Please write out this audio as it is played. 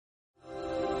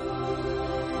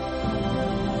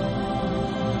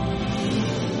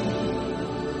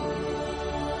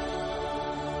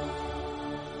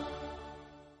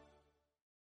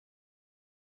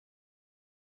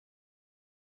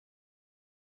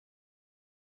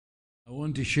I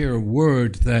want to share a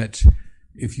word that,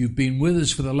 if you've been with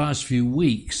us for the last few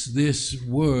weeks, this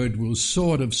word will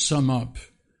sort of sum up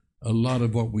a lot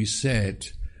of what we said.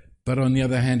 But on the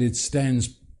other hand, it stands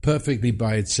perfectly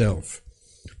by itself.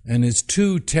 And it's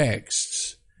two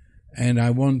texts, and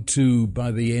I want to,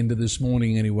 by the end of this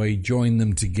morning anyway, join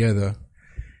them together.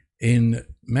 In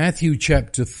Matthew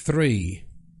chapter 3,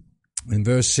 in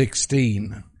verse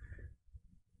 16,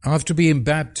 after being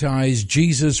baptized,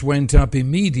 Jesus went up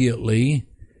immediately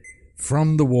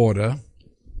from the water,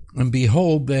 and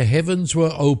behold, the heavens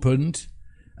were opened,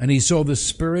 and he saw the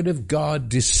Spirit of God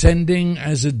descending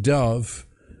as a dove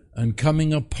and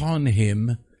coming upon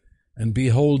him. And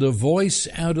behold, a voice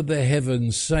out of the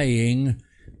heavens saying,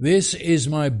 "This is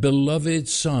my beloved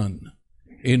Son,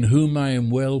 in whom I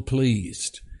am well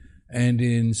pleased." And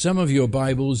in some of your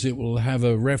Bibles, it will have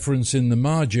a reference in the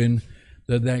margin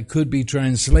that could be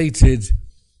translated,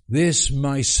 "This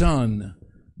my Son,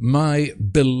 my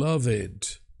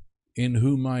beloved, in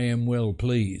whom I am well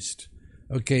pleased."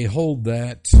 Okay, hold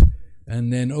that.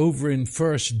 And then over in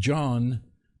 1 John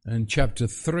and chapter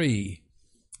 3,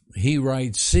 he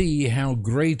writes, "See how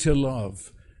great a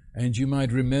love." And you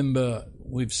might remember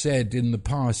we've said in the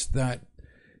past that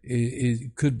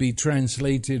it could be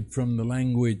translated from the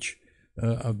language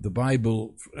of the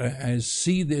Bible as,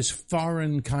 "See this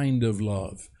foreign kind of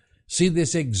love. See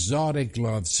this exotic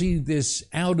love. See this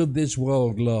out of this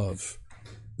world love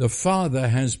the Father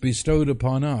has bestowed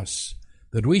upon us,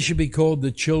 that we should be called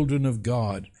the children of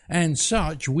God. And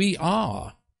such we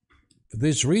are. For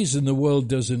this reason the world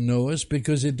doesn't know us,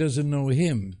 because it doesn't know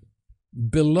him.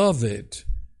 Beloved,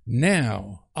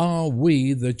 now are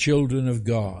we the children of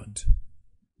God,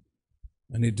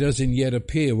 and it doesn't yet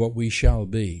appear what we shall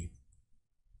be."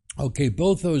 Okay,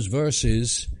 both those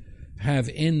verses have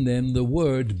in them the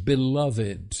word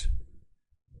beloved.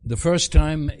 The first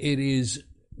time it is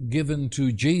given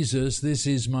to Jesus, "This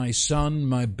is my Son,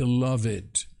 my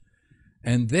beloved."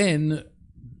 And then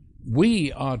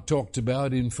we are talked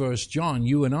about in 1 John,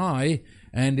 you and I,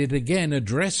 and it again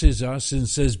addresses us and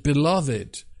says,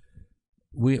 "Beloved."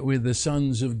 We're the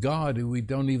sons of God. We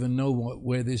don't even know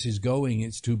where this is going.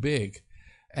 It's too big.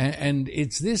 And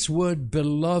it's this word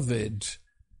beloved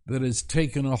that has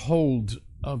taken a hold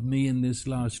of me in this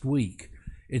last week.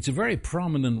 It's a very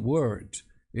prominent word.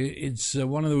 It's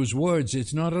one of those words,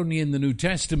 it's not only in the New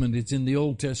Testament, it's in the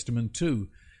Old Testament too.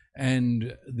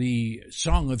 And the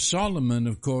Song of Solomon,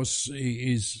 of course,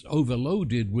 is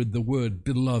overloaded with the word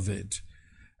beloved.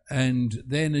 And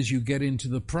then as you get into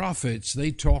the prophets,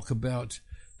 they talk about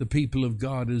the people of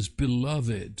God as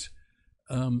beloved.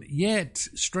 Yet,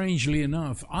 strangely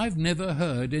enough, I've never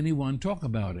heard anyone talk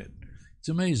about it. It's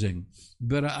amazing.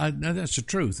 But that's the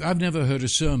truth. I've never heard a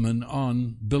sermon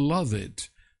on beloved,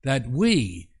 that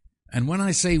we, and when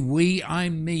I say we, I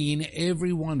mean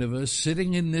every one of us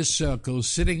sitting in this circle,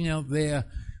 sitting out there,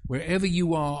 wherever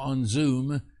you are on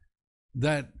Zoom,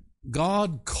 that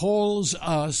God calls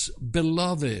us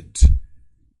beloved.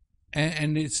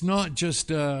 And it's not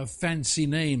just a fancy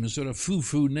name, a sort of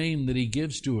foo-foo name that he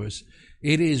gives to us.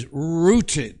 It is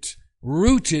rooted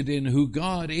in who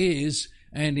God is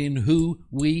and in who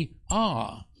we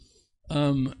are.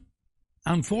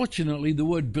 Unfortunately, the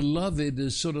word beloved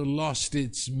has sort of lost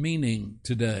its meaning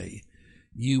today.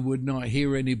 You would not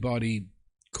hear anybody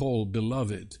called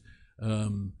beloved.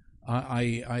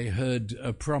 I heard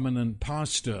a prominent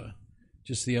pastor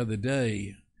just the other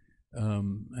day,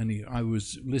 and I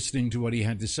was listening to what he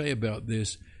had to say about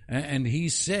this, and he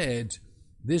said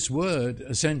this word,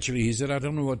 essentially, he said, "I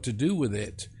don't know what to do with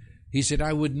it." He said,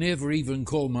 "I would never even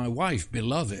call my wife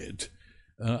beloved."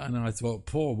 And I thought,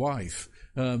 poor wife.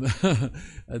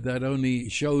 That only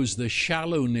shows the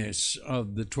shallowness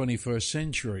of the 21st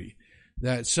century,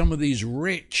 that some of these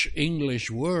rich English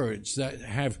words that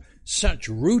have such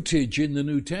rootage in the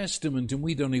New Testament, and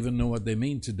we don't even know what they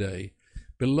mean today.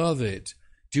 Beloved.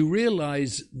 Do you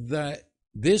realize that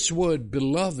this word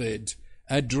beloved,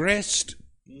 addressed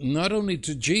not only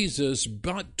to Jesus,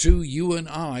 but to you and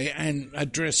I, and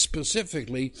addressed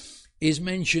specifically, is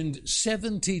mentioned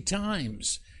 70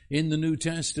 times in the New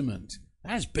Testament?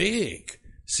 That's big.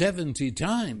 70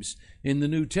 times in the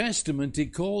New Testament, he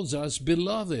calls us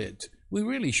beloved. We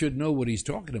really should know what he's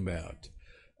talking about.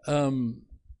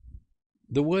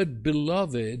 The word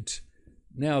beloved,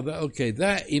 now,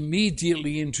 that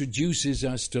immediately introduces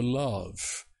us to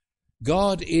love.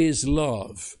 God is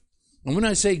love. And when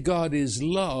I say God is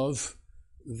love,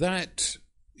 that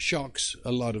shocks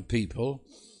a lot of people.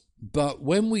 But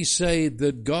when we say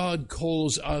that God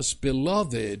calls us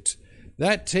beloved,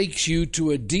 that takes you to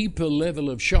a deeper level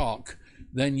of shock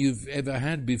than you've ever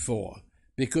had before.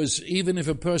 because even if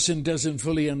a person doesn't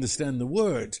fully understand the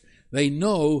word, they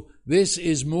know this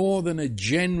is more than a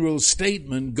general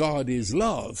statement, God is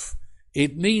love.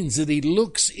 It means that he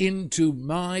looks into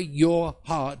your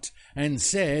heart and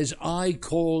says, I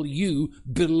call you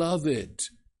beloved.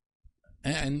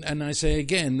 And I say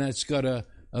again, that's got a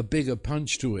bigger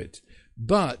punch to it.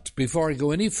 But before I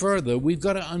go any further, we've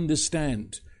got to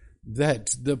understand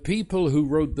that the people who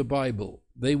wrote the Bible,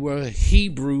 they were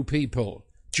Hebrew people,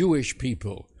 Jewish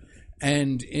people.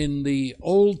 And in the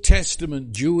Old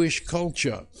Testament Jewish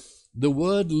culture, the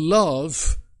word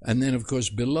love, and then of course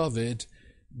beloved,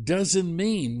 doesn't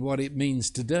mean what it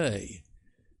means today.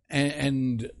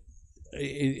 And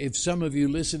if some of you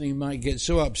listening might get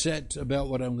so upset about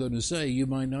what I'm going to say, you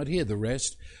might not hear the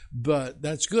rest, but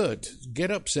that's good.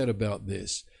 Get upset about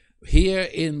this. Here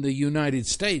in the United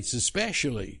States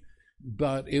especially,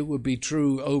 but it would be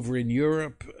true over in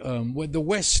Europe, with the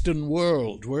Western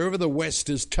world, wherever the West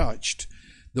is touched,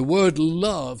 the word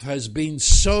love has been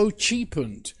so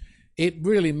cheapened, it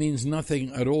really means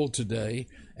nothing at all today.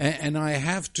 And I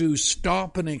have to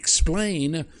stop and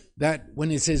explain that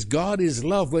when it says God is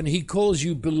love, when he calls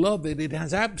you beloved, it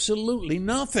has absolutely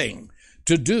nothing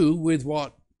to do with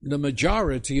what the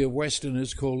majority of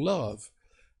Westerners call love.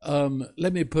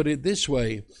 Let me put it this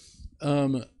way.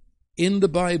 In the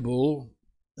Bible,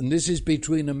 and this is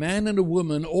between a man and a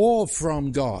woman or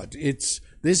from God,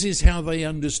 this is how they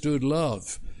understood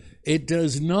love. It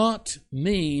does not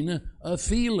mean a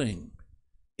feeling.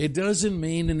 It doesn't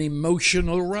mean an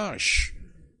emotional rush.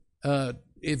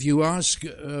 If you ask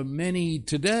many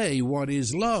today what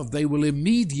is love, they will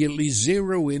immediately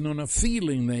zero in on a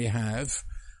feeling they have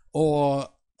or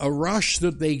a rush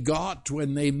that they got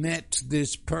when they met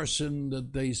this person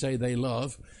that they say they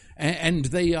love. And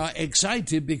they are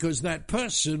excited because that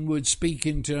person would speak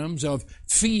in terms of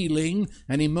feeling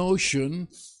and emotion.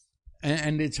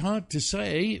 And it's hard to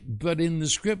say, but in the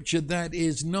scripture that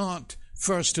is not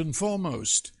first and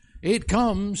foremost. It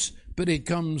comes, but it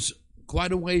comes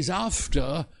quite a ways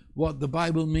after what the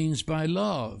Bible means by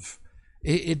love.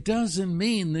 It doesn't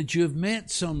mean that you've met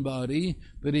somebody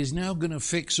that is now going to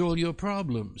fix all your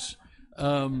problems.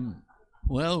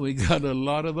 Well, we got a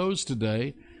lot of those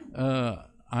today.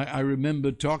 I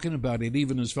remember talking about it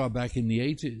even as far back in the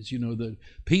 80s, that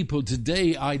people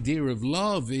today, idea of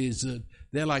love is that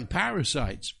they're like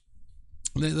parasites.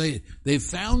 They've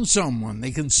found someone,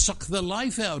 they can suck the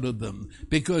life out of them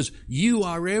because you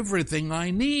are everything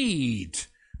I need.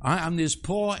 I'm this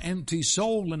poor empty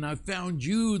soul and I found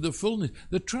you, the fullness.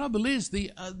 The trouble is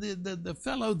the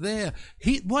fellow there,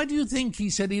 why do you think he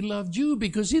said he loved you?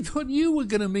 Because he thought you were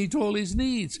going to meet all his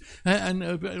needs and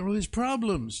all his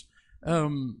problems.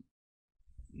 Now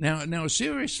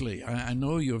seriously, I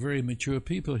know you're very mature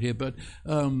people here, but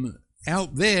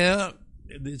out there,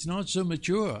 it's not so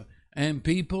mature. And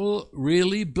people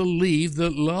really believe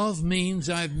that love means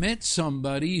I've met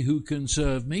somebody who can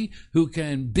serve me, who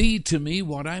can be to me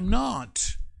what I'm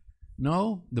not.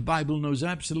 No, the Bible knows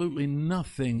absolutely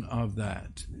nothing of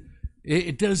that.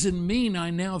 It doesn't mean I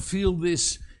now feel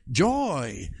this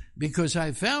joy because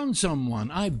I found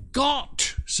someone. I've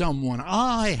got someone.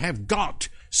 I have got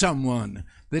someone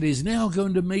that is now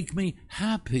going to make me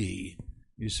happy,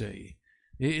 you see.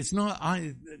 It's not,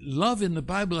 love in the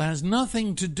Bible has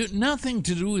nothing to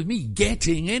do with me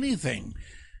getting anything.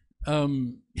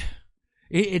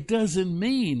 It doesn't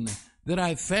mean that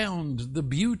I found the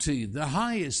beauty, the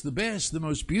highest, the best, the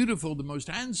most beautiful, the most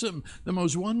handsome, the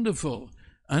most wonderful,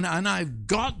 and I've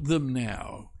got them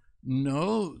now.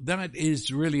 No, that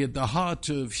is really at the heart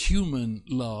of human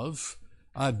love.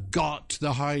 I've got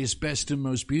the highest, best, and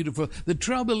most beautiful. The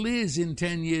trouble is, in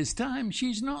 10 years' time,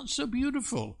 she's not so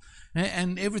beautiful.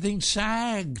 And everything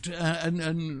sagged,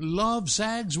 and love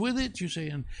sags with it, you see,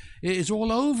 and it's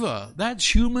all over.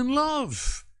 That's human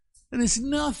love. And it's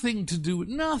nothing to do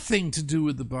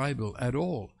with the Bible at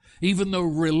all, even though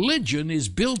religion is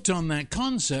built on that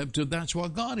concept of that's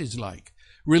what God is like.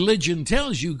 Religion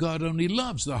tells you God only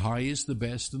loves the highest, the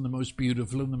best, and the most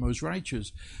beautiful, and the most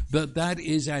righteous. But that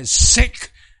is as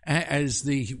sick as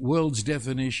the world's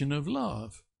definition of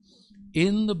love.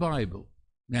 In the Bible,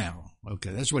 now, okay,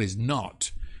 that's what it's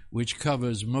not, which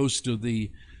covers most of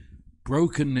the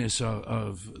brokenness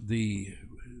of the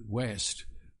West.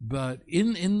 But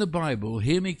in the Bible,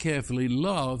 hear me carefully,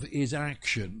 love is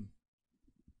action.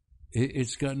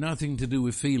 It's got nothing to do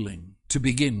with feeling, to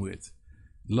begin with.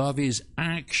 Love is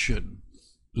action.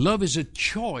 Love is a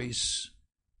choice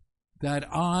that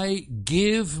I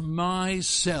give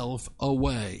myself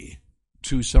away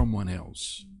to someone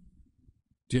else.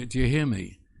 Do you hear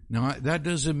me? Now, that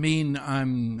doesn't mean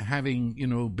I'm having,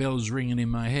 bells ringing in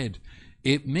my head.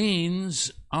 It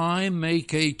means I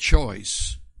make a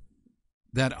choice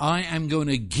that I am going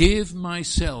to give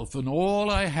myself and all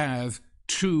I have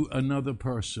to another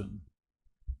person.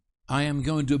 I am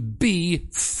going to be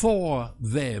for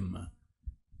them.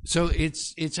 So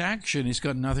it's action. It's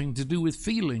got nothing to do with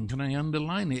feeling. Can I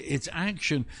underline it? It's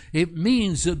action. It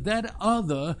means that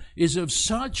other is of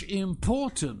such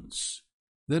importance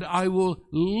that I will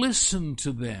listen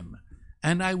to them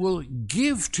and I will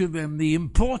give to them the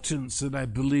importance that I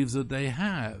believe that they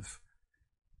have.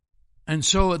 And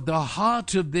so at the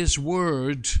heart of this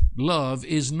word, love,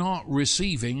 is not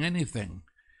receiving anything.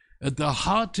 At the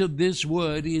heart of this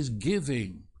word is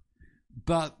giving.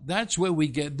 But that's where we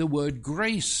get the word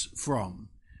grace from.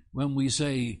 When we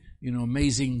say,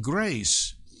 amazing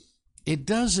grace, it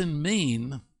doesn't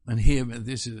mean, and here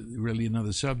this is really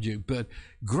another subject, but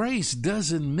grace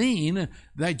doesn't mean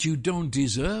that you don't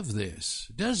deserve this.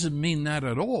 It doesn't mean that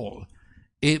at all.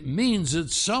 It means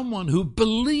that someone who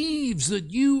believes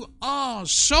that you are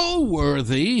so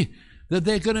worthy that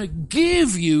they're going to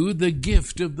give you the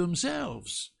gift of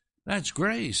themselves. That's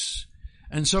grace.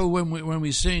 And so when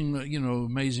we sing,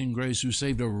 Amazing Grace who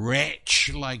saved a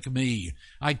wretch like me,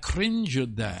 I cringe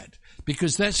at that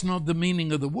because that's not the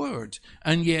meaning of the word.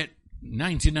 And yet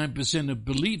 99% of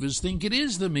believers think it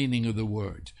is the meaning of the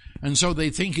word. And so they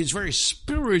think it's very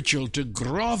spiritual to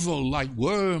grovel like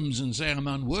worms and say, I'm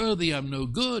unworthy, I'm no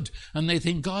good. And they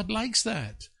think God likes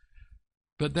that.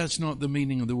 But that's not the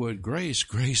meaning of the word grace.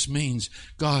 Grace means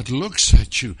God looks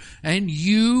at you and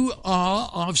you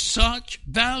are of such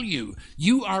value.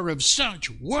 You are of such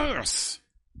worth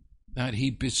that he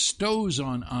bestows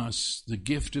on us the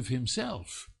gift of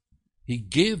himself. He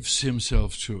gives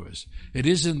himself to us. It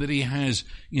isn't that he has,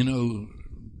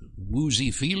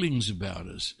 woozy feelings about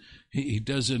us. He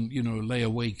doesn't, lay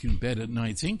awake in bed at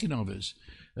night thinking of us.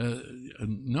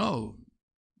 No.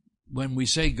 When we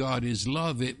say God is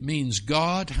love, it means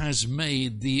God has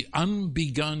made the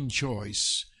unbegun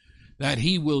choice that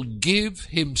he will give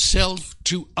himself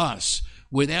to us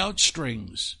without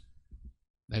strings.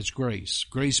 That's grace.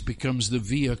 Grace becomes the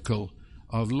vehicle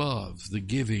of love, the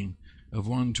giving of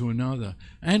one to another.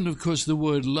 And of course the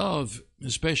word love,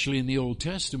 especially in the Old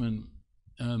Testament,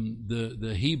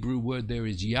 the Hebrew word there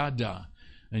is yada,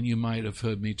 and you might have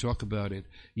heard me talk about it.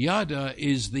 Yada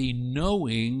is the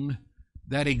knowing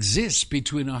that exists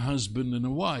between a husband and a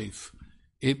wife.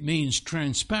 It means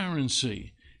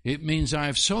transparency. It means I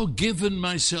have so given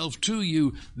myself to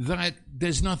you that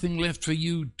there's nothing left for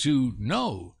you to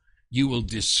know. You will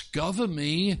discover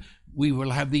me. We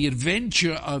will have the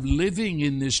adventure of living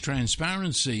in this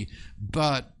transparency,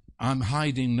 but I'm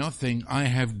hiding nothing. I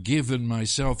have given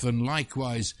myself, and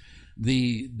likewise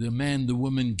the man, the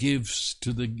woman gives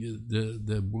to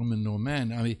the woman or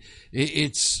man. I mean,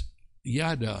 it's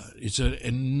yada. It's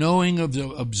a knowing of the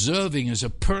observing, as a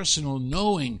personal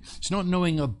knowing. It's not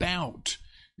knowing about.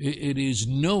 It is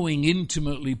knowing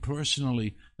intimately,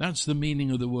 personally. That's the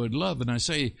meaning of the word love. And I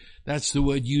say that's the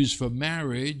word used for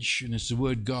marriage, and it's the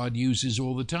word God uses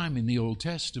all the time in the Old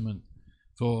Testament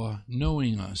for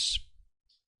knowing us.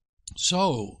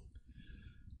 So,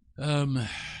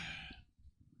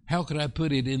 how could I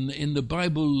put it? In the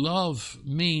Bible, love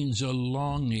means a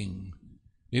longing.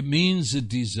 It means a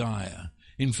desire.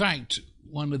 In fact,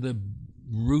 one of the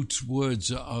root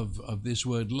words of this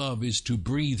word love is to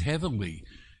breathe heavily.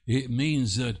 It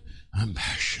means that I'm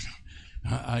passionate.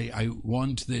 I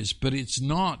want this, but it's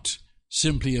not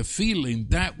simply a feeling.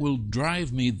 That will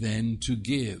drive me then to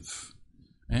give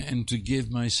and to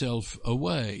give myself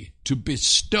away, to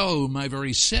bestow my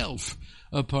very self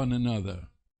upon another.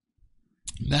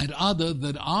 That other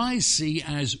that I see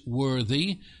as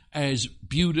worthy, as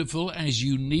beautiful, as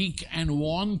unique and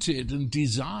wanted and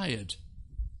desired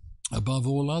above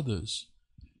all others.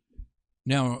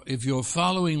 Now, if you're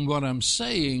following what I'm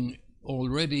saying,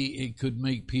 already it could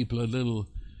make people a little,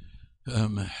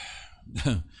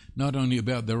 not only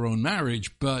about their own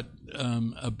marriage, but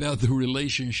about the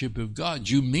relationship of God.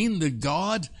 You mean that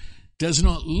God does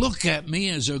not look at me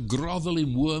as a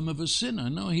groveling worm of a sinner?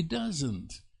 No, he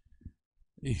doesn't.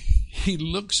 He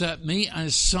looks at me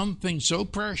as something so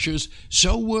precious,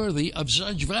 so worthy, of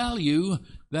such value,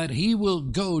 that he will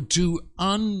go to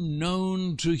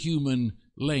unknown to human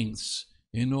lengths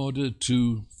in order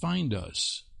to find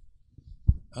us.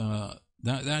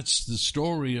 That's the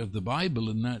story of the Bible,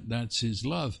 and that's his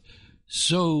love.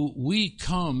 So we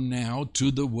come now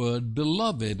to the word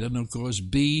beloved, and of course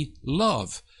be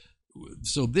love.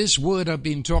 So this word I've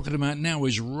been talking about now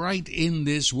is right in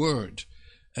this word.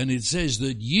 And it says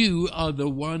that you are the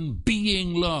one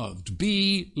being loved.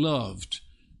 Be loved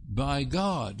by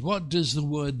God. What does the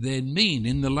word then mean?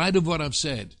 In the light of what I've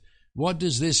said, What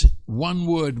does this one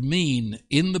word mean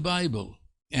in the Bible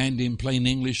and in plain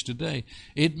English today?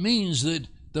 It means that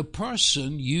the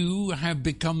person, you have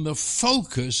become the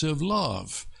focus of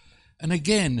love. And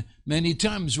again, many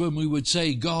times when we would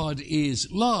say God is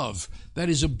love, that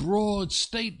is a broad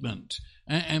statement.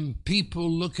 And people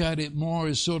look at it more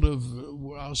as sort of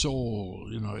us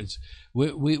all,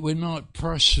 we're not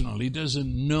personal. He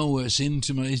doesn't know us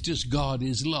intimately. It's just God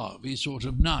is love. He's sort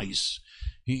of nice.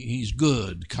 He's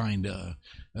good, kind of.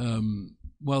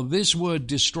 Well, this word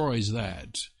destroys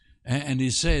that. And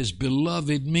it says,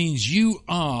 beloved means you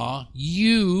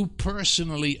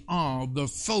personally are the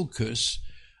focus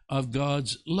of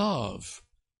God's love.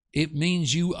 It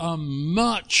means you are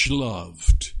much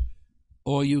loved.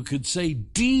 Or you could say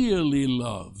dearly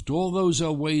loved. All those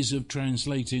are ways of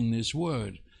translating this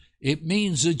word. It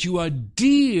means that you are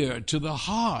dear to the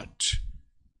heart.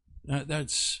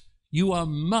 You are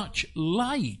much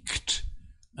liked.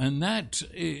 And that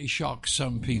shocks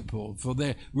some people, for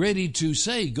they're ready to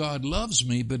say God loves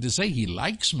me, but to say he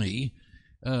likes me,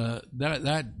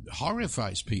 that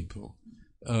horrifies people.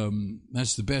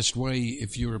 That's the best way,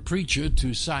 if you're a preacher,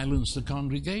 to silence the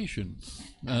congregation.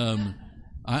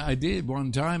 I did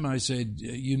one time. I said,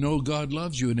 God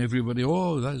loves you, and everybody,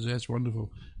 that's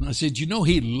wonderful. And I said,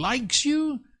 he likes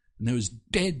you? And there was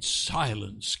dead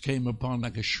silence, came upon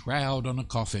like a shroud on a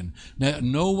coffin. Now,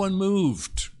 no one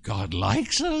moved. God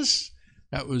likes us?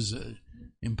 That was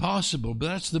impossible, but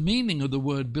that's the meaning of the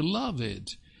word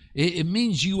beloved. It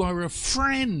means you are a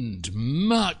friend,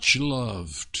 much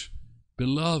loved,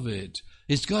 beloved.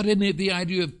 It's got in it the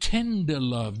idea of tender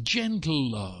love,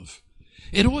 gentle love.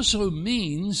 It also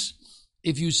means,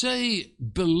 if you say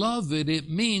beloved, it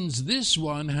means this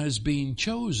one has been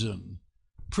chosen,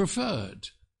 preferred.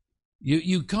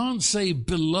 You can't say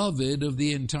beloved of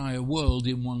the entire world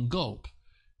in one gulp.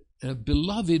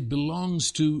 Beloved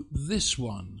belongs to this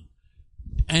one.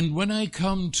 And when I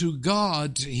come to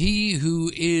God, he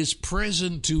who is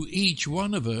present to each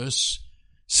one of us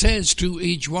says to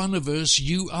each one of us,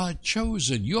 you are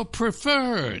chosen, you're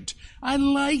preferred, I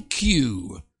like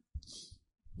you.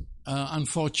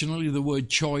 Unfortunately, the word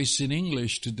choice in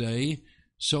English today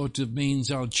sort of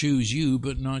means I'll choose you,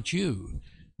 but not you.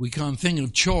 We can't think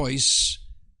of choice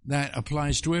that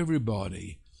applies to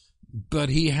everybody. But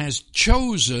he has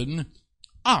chosen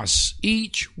us,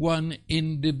 each one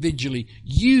individually.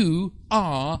 You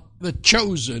are the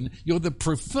chosen. You're the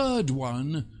preferred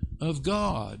one of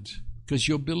God because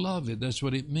you're beloved. That's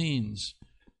what it means.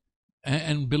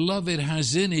 And beloved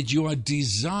has in it, you are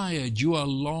desired, you are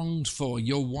longed for,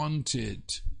 you're wanted.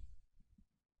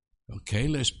 Okay,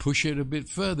 let's push it a bit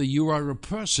further. You are a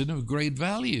person of great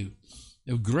value,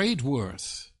 of great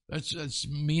worth. That's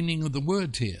meaning of the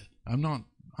word here. I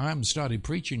haven't started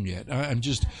preaching yet. I'm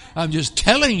just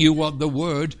telling you what the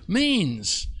word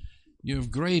means. You're of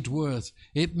great worth.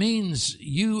 It means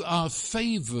you are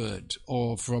favored,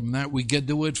 or from that we get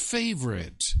the word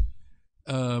favorite.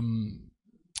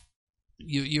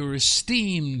 You're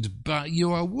esteemed, but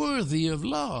you are worthy of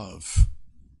love.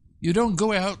 You don't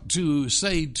go out to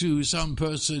say to some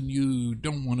person you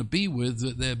don't want to be with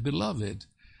that they're beloved.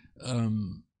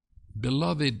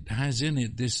 Beloved has in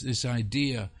it this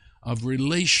idea of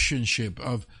relationship,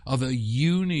 of a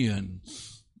union.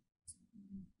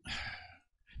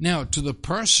 Now, to the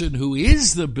person who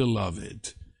is the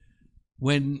beloved,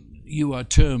 when you are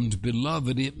termed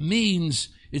beloved, it means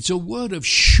it's a word of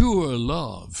sure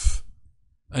love.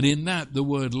 And in that, the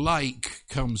word like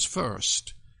comes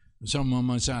first. Someone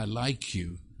might say, I like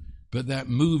you. But that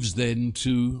moves then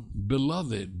to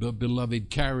beloved. But beloved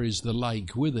carries the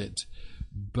like with it.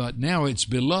 But now it's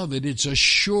beloved. It's a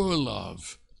sure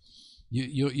love.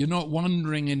 You're not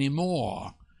wondering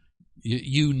anymore.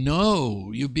 You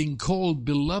know you've been called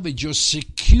beloved. You're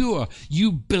secure.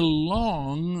 You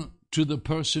belong to the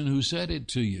person who said it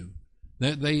to you.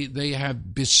 That they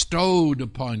have bestowed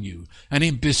upon you. And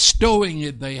in bestowing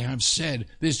it, they have said,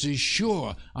 this is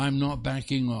sure, I'm not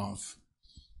backing off.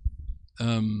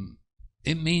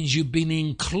 It means you've been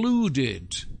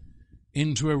included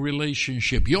into a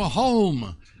relationship. You're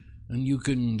home, and you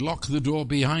can lock the door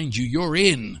behind you. You're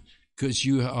in, because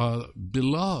you are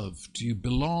beloved. You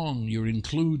belong, you're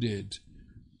included.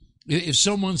 If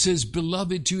someone says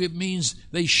beloved to you, it means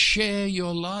they share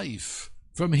your life.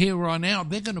 From here on out,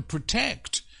 they're going to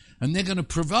protect and they're going to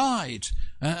provide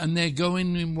and they're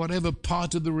going in whatever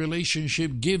part of the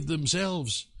relationship give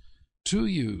themselves to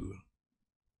you.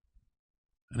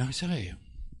 And I say,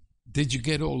 did you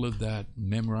get all of that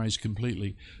memorized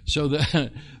completely?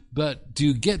 But do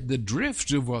you get the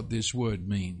drift of what this word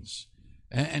means?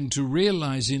 And to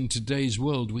realize in today's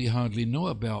world, we hardly know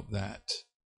about that.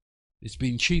 It's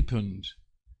been cheapened.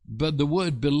 But the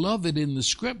word beloved in the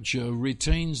scripture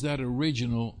retains that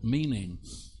original meaning.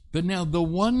 But now the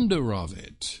wonder of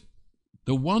it,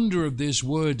 the wonder of this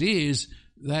word is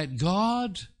that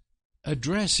God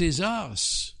addresses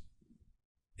us.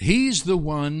 He's the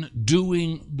one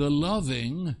doing the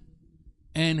loving,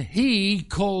 and He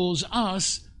calls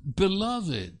us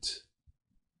beloved.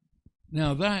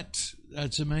 Now that's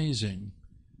amazing.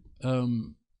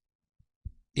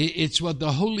 It's what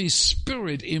the Holy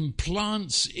Spirit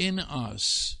implants in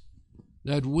us,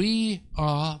 that we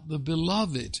are the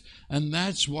beloved. And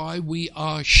that's why we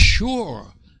are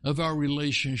sure of our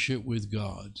relationship with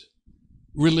God.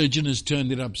 Religion has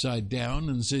turned it upside down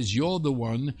and says you're the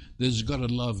one that's got to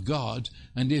love God.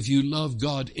 And if you love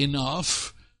God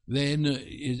enough, then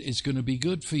it's going to be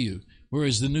good for you.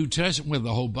 Whereas the New Testament, well,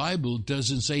 the whole Bible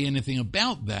doesn't say anything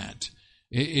about that.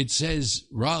 It says,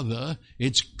 rather,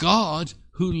 it's God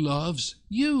who loves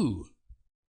you.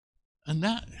 And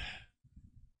that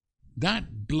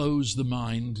blows the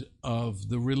mind of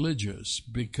the religious,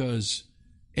 because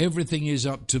everything is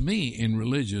up to me in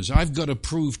religious. I've got to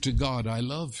prove to God I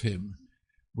love Him.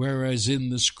 Whereas in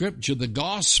the scripture, the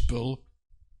gospel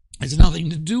has nothing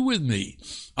to do with me.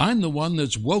 I'm the one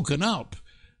that's woken up.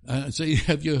 Say,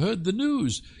 have you heard the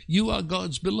news? You are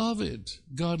God's beloved.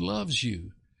 God loves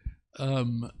you.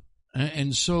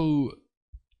 And so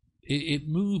it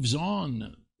moves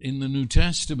on in the New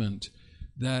Testament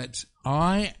that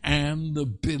I am the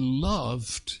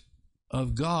beloved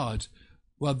of God.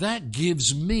 Well, that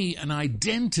gives me an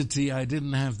identity I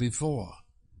didn't have before.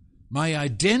 My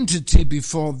identity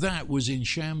before that was in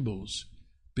shambles,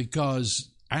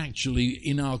 because actually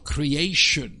in our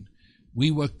creation, we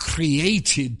were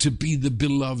created to be the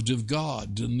beloved of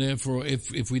God. And therefore,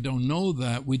 if we don't know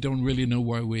that, we don't really know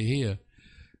why we're here.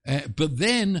 But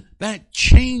then that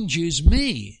changes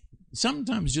me.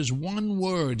 Sometimes just one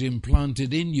word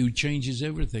implanted in you changes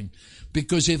everything.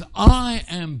 Because if I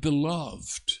am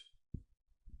beloved,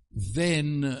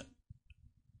 then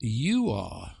you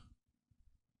are.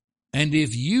 And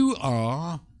if you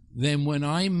are, then when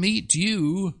I meet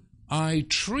you, I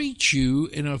treat you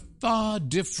in a far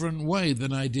different way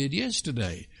than I did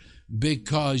yesterday.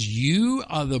 Because you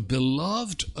are the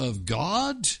beloved of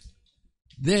God,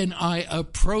 then I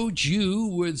approach you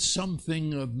with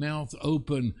something of mouth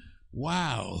open.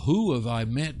 Wow, who have I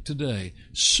met today?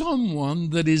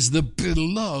 Someone that is the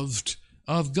beloved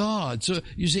of God. So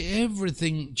you see,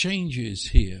 everything changes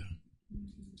here.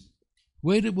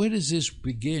 Where does this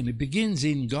begin? It begins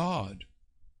in God.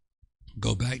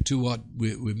 Go back to what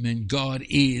we meant. God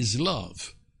is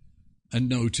love. And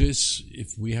notice,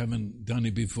 if we haven't done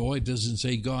it before, it doesn't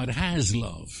say God has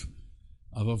love.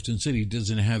 I've often said He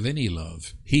doesn't have any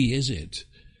love. He is it.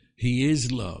 He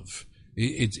is love.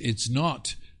 It's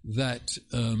not that,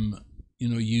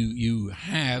 you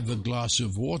have a glass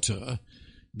of water.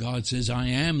 God says, I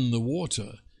am the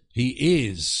water. He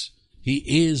is.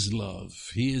 He is love.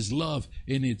 He is love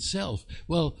in itself.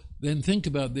 Well, then think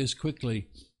about this quickly.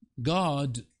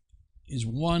 God is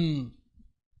one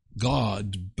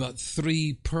God, but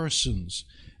three persons.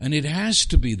 And it has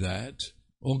to be that,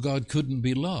 or God couldn't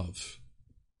be love.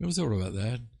 You ever thought about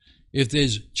that? If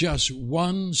there's just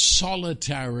one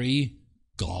solitary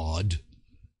God,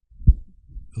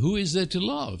 who is there to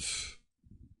love?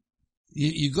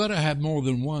 You got to have more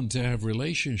than one to have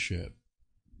relationship.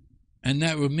 And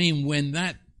that would mean when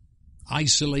that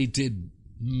isolated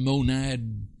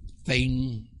monad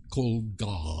thing called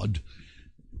God,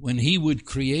 when He would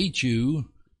create you,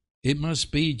 it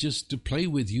must be just to play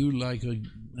with you like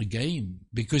a game,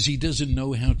 because He doesn't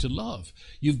know how to love.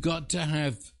 You've got to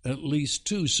have at least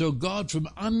two. So God from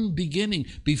unbeginning,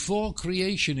 before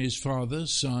creation, is Father,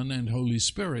 Son, and Holy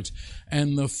Spirit.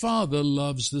 And the Father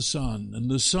loves the Son,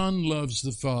 and the Son loves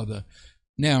the Father.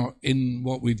 Now, in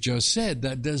what we've just said,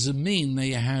 that doesn't mean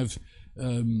they have,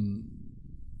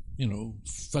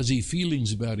 fuzzy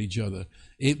feelings about each other.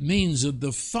 It means that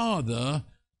the Father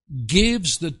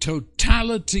gives the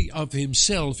totality of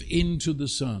Himself into the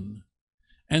Son.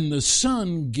 And the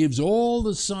Son gives all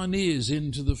the Son is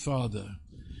into the Father.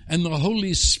 And the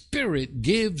Holy Spirit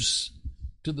gives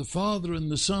to the Father and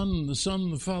the Son, and the Son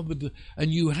and the Father.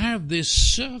 And you have this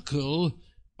circle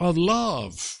of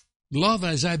love. Love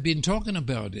as I've been talking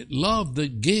about it. Love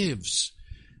that gives.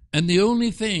 And the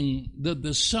only thing that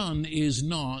the Son is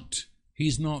not,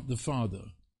 He's not the Father.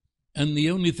 And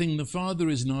the only thing the Father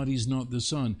is not, He's not the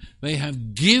Son. They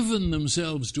have given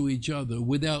themselves to each other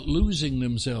without losing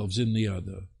themselves in the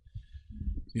other.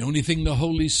 The only thing the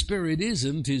Holy Spirit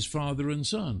isn't is Father and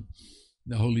Son.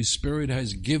 The Holy Spirit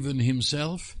has given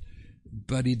Himself,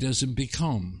 but He doesn't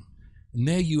become. And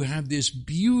there you have this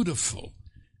beautiful,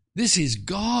 this is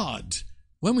God.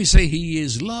 When we say he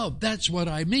is love, that's what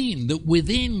I mean, that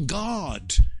within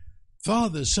God,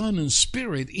 Father, Son, and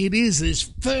Spirit, it is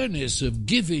this furnace of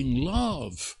giving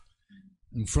love.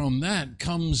 And from that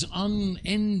comes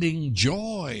unending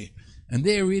joy, and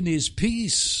therein is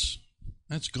peace.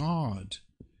 That's God.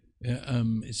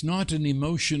 It's not an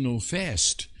emotional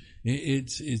fest.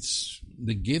 It's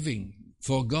the giving.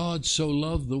 For God so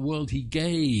loved the world, he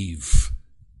gave.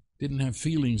 Didn't have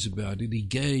feelings about it. He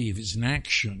gave. It's an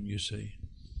action, you see.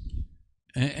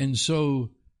 And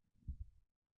so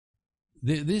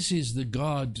this is the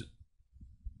God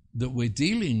that we're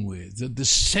dealing with. That the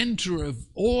center of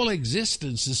all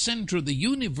existence, the center of the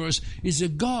universe, is a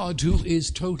God who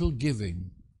is total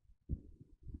giving.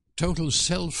 Total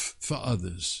self for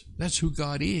others. That's who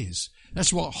God is.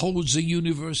 That's what holds the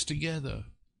universe together.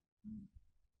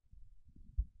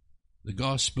 The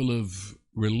gospel of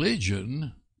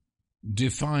religion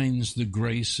defines the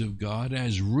grace of God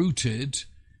as rooted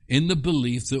in the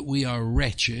belief that we are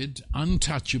wretched,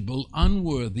 untouchable,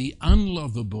 unworthy,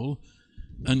 unlovable,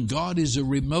 and God is a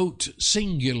remote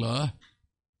singular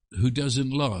who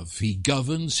doesn't love. He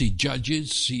governs, he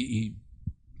judges, he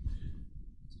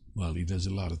does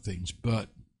a lot of things, but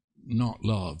not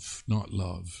love.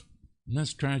 And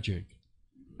that's tragic.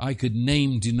 I could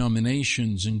name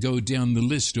denominations and go down the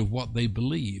list of what they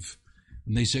believe.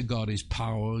 And they say God is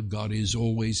power, God is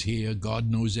always here, God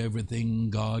knows everything,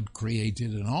 God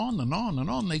created, and on and on and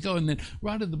on they go. And then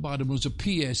right at the bottom was a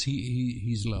P.S.,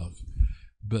 he's love.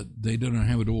 But they don't know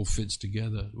how it all fits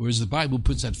together. Whereas the Bible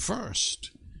puts that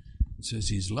first. It says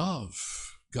he's love.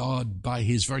 God, by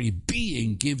his very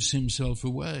being, gives himself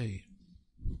away.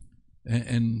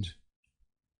 And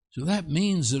so that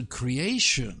means that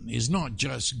creation is not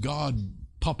just God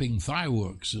popping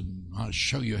fireworks and I'll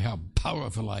show you how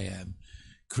powerful I am.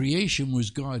 Creation was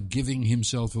God giving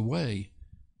himself away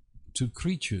to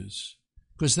creatures.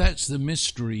 Because that's the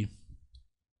mystery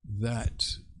that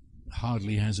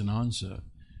hardly has an answer.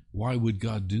 Why would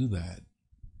God do that?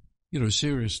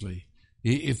 Seriously.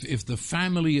 If the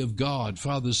family of God,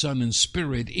 Father, Son, and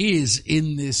Spirit is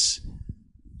in this,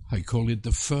 I call it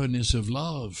the furnace of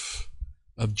love,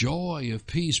 of joy, of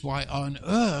peace, why on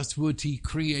earth would he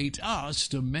create us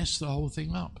to mess the whole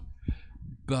thing up?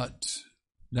 But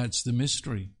that's the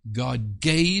mystery. God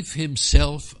gave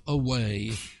himself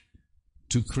away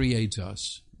to create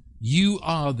us. You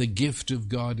are the gift of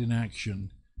God in action.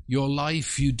 Your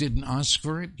life, you didn't ask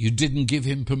for it. You didn't give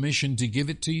him permission to give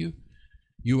it to you.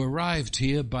 You arrived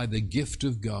here by the gift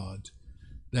of God,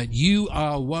 that you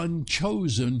are one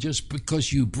chosen just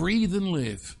because you breathe and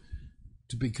live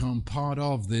to become part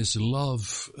of this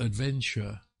love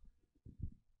adventure.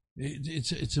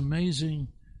 It's amazing.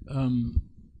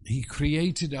 He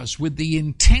created us with the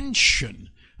intention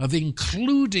of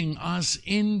including us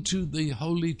into the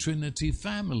Holy Trinity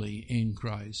family in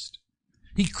Christ.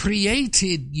 He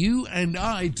created you and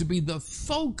I to be the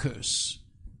focus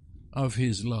of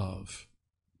his love.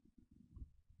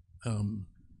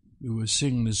 We were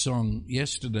singing the song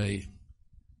yesterday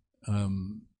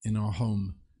in our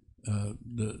home,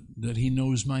 that he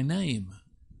knows my name.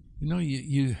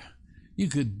 You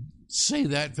could say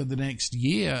that for the next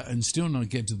year and still not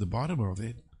get to the bottom of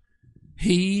it.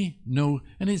 He knows,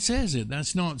 and it says it.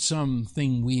 That's not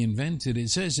something we invented. It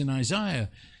says in Isaiah,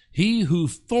 he who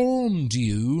formed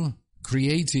you,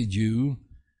 created you,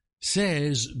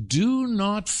 says, do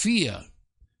not fear,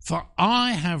 for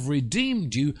I have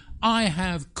redeemed you. I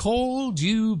have called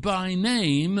you by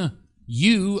name.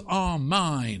 You are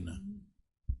mine.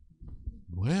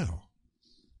 Well,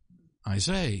 I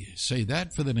say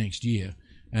that for the next year,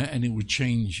 and it would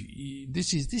change.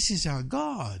 This is our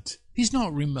God. He's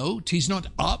not remote. He's not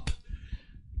up.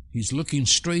 He's looking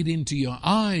straight into your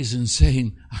eyes and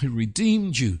saying, I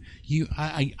redeemed you.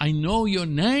 I know your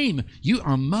name. You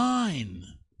are mine.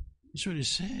 That's what it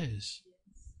says.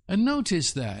 And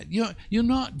notice that. You're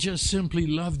not just simply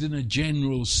loved in a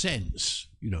general sense.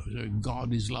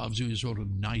 God is love, so he's sort of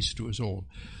nice to us all.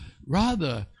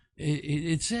 Rather,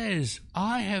 it says,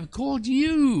 I have called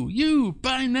you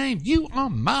by name. You are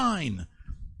mine.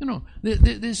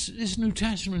 This New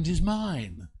Testament is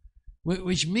mine,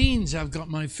 which means I've got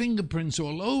my fingerprints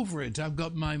all over it. I've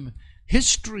got my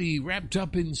history wrapped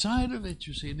up inside of it,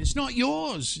 you see. And it's not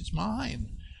yours, it's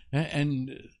mine.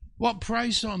 And what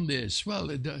price on this?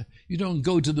 Well, you don't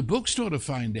go to the bookstore to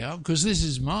find out, because this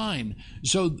is mine.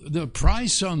 So the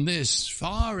price on this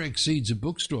far exceeds a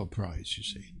bookstore price, you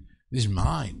see. This is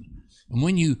mine. And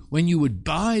when you would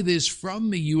buy this from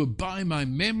me, you would buy my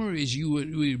memories, you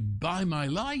would buy my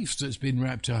life that's been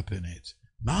wrapped up in it.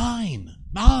 Mine.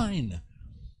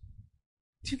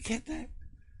 Do you get that?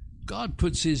 God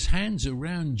puts his hands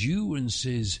around you and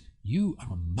says, you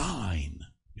are mine.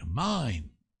 You're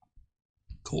mine.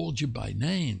 Called you by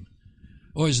name.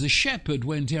 Or as the shepherd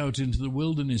went out into the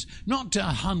wilderness, not to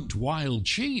hunt wild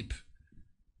sheep.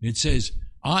 It says,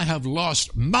 I have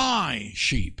lost my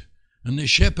sheep. And the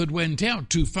shepherd went out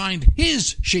to find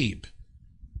his sheep.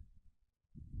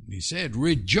 He said,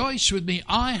 rejoice with me,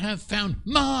 I have found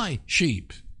my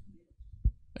sheep.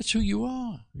 That's who you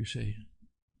are, you see.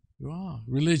 You are.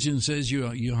 Religion says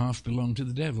you half belong to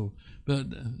the devil. But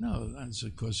no, that's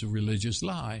of course a religious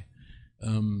lie.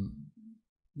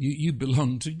 You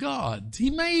belong to God. He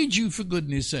made you, for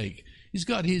goodness sake. He's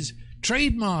got his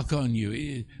trademark on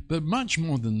you. But much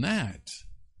more than that,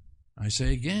 I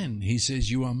say again, he says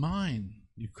you are mine.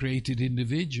 You're created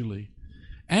individually.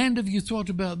 And have you thought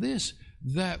about this?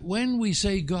 That when we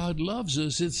say God loves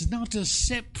us, it's not a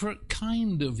separate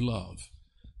kind of love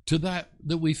to that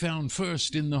we found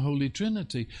first in the Holy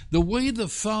Trinity. The way the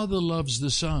Father loves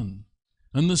the Son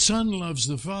and the Son loves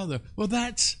the Father, well,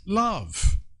 that's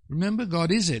love. Remember,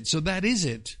 God is it, so that is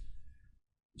it.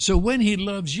 So when he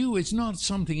loves you, it's not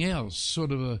something else,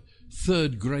 sort of a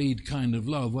third grade kind of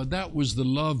love. Well, that was the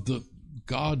love that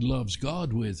God loves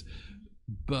God with.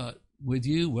 But with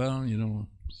you, well,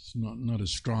 it's not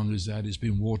as strong as that. It's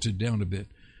been watered down a bit.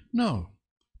 No,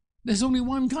 there's only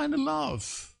one kind of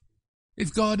love.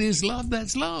 If God is love,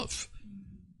 that's love.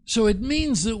 So it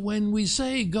means that when we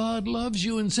say God loves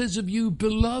you and says of you,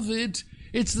 beloved,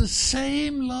 it's the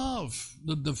same love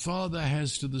that the Father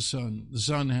has to the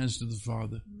Son has to the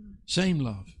Father. Same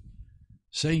love,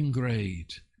 same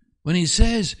grade. When he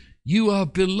says you are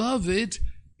beloved,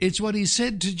 it's what he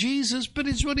said to Jesus, but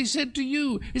it's what he said to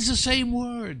you. It's the same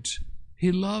word.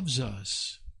 He loves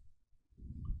us.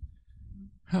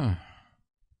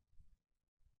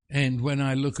 And when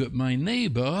I look at my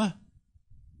neighbor,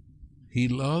 he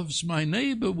loves my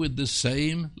neighbor with the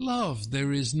same love.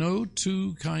 There is no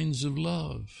two kinds of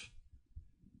love.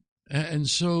 And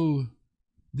so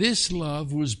this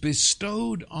love was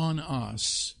bestowed on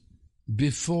us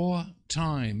before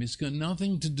time. It's got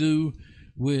nothing to do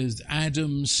with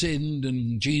Adam sinned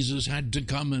and Jesus had to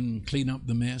come and clean up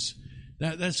the mess.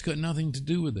 That's got nothing to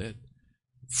do with it.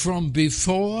 From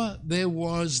before there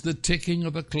was the ticking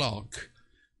of a clock,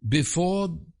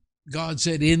 before God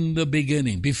said in the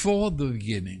beginning, before the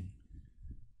beginning,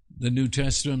 the New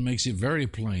Testament makes it very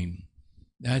plain.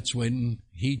 That's when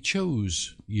he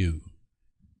chose you.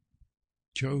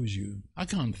 Chose you. I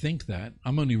can't think that.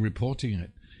 I'm only reporting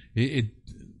it.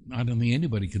 I don't think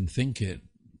anybody can think it,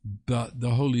 but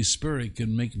the Holy Spirit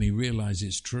can make me realize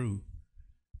it's true.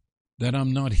 That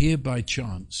I'm not here by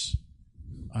chance.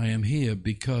 I am here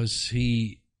because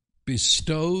he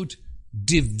bestowed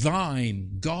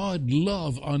divine God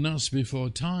love on us before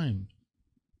time.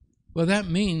 Well, that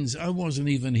means I wasn't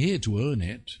even here to earn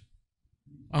it.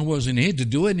 I wasn't here to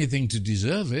do anything to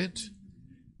deserve it.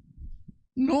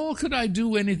 Nor could I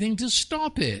do anything to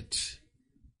stop it.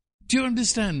 Do you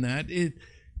understand that?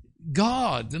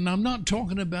 God, and I'm not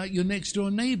talking about your next door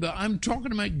neighbor, I'm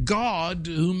talking about God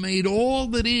who made all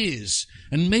that is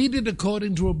and made it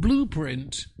according to a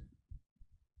blueprint.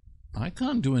 I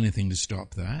can't do anything to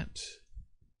stop that.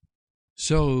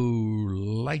 So,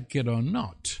 like it or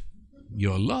not,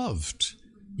 you're loved.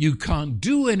 You can't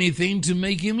do anything to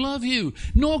make him love you,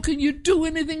 nor can you do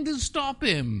anything to stop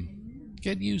him.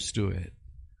 Get used to it.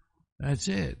 That's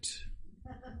it.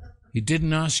 He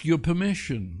didn't ask your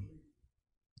permission.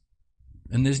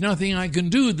 And there's nothing I can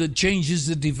do that changes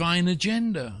the divine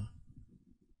agenda.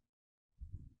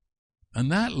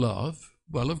 And that love,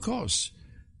 well, of course,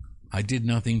 I did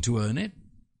nothing to earn it.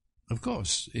 Of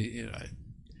course.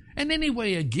 And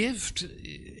anyway, a gift,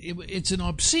 it's an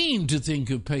obscene to think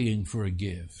of paying for a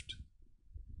gift.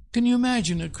 Can you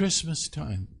imagine at Christmas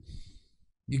time?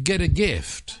 You get a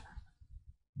gift,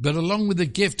 but along with the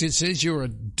gift it says you're a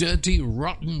dirty,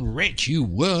 rotten wretch, you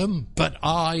worm, but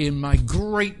I, in my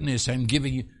greatness, am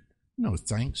giving you... No,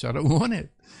 thanks, I don't want it.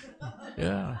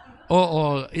 Yeah.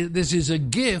 Or this is a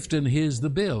gift and here's the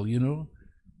bill,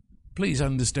 Please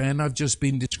understand, I've just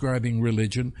been describing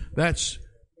religion.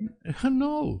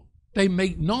 No, they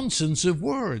make nonsense of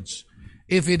words.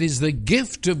 If it is the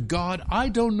gift of God, I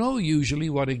don't know usually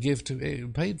what a gift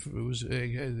paid for. It was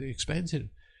expensive.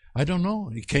 I don't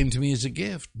know. It came to me as a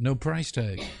gift, no price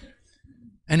tag.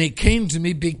 And it came to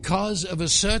me because of a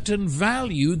certain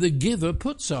value the giver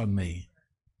puts on me.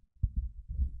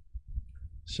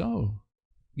 So,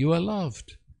 you are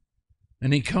loved.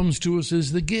 And it comes to us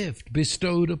as the gift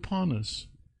bestowed upon us.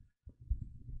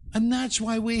 And that's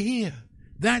why we're here.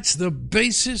 That's the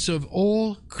basis of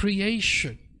all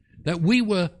creation. that we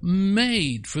were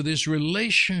made for this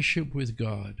relationship with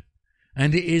God.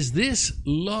 And it is this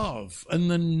love and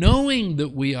the knowing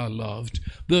that we are loved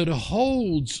that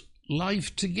holds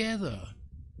life together.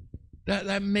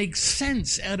 That makes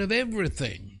sense out of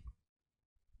everything.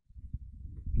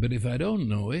 But if I don't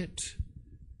know it,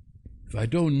 if I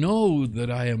don't know that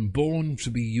I am born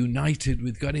to be united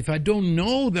with God, if I don't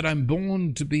know that I'm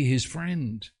born to be his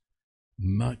friend,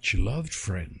 much loved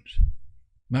friend,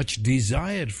 much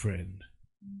desired friend,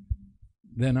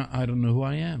 then I don't know who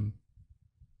I am.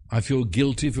 I feel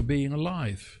guilty for being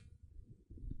alive.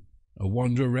 I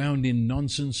wander around in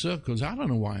nonsense circles. I don't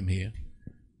know why I'm here.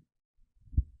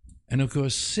 And of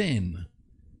course, sin,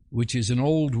 which is an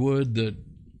old word that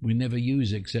we never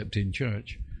use except in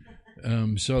church.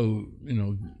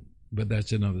 But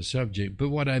that's another subject. But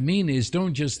what I mean is,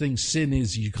 don't just think sin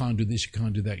is you can't do this, you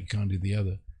can't do that, you can't do the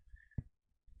other.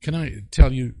 Can I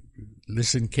tell you,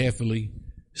 listen carefully,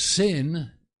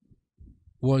 sin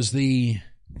was the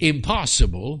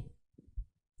impossible,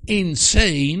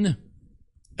 insane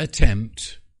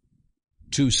attempt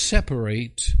to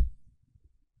separate,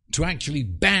 to actually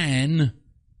ban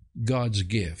God's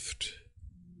gift.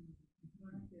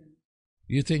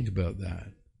 You think about that.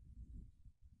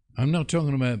 I'm not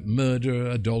talking about murder,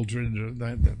 adultery,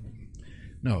 that.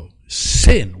 No,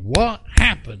 sin. What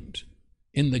happened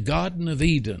in the Garden of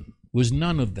Eden was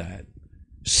none of that.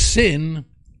 Sin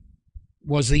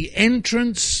was the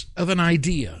entrance of an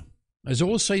idea, as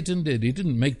all Satan did. He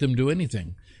didn't make them do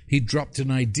anything. He dropped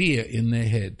an idea in their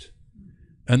head.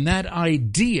 And that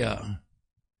idea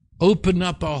opened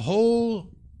up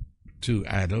to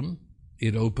Adam,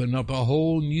 it opened up a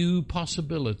whole new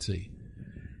possibility.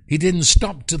 He didn't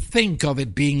stop to think of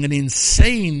it being an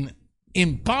insane,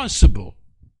 impossible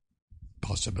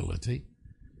possibility.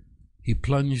 He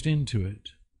plunged into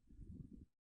it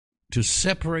to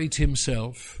separate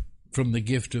himself from the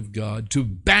gift of God, to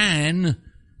ban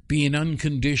being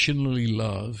unconditionally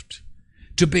loved,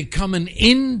 to become an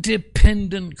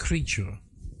independent creature.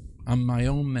 I'm my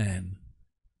own man,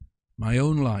 my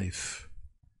own life,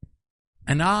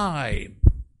 and I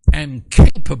am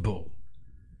capable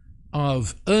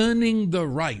of earning the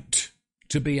right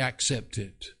to be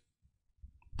accepted.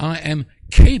 I am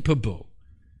capable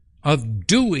of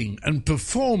doing and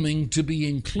performing to be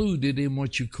included in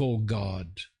what you call God.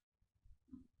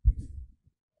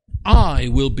 I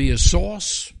will be a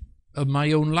source of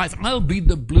my own life. I'll be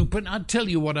the blueprint. I'll tell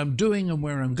you what I'm doing and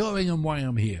where I'm going and why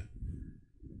I'm here.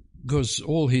 Because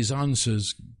all his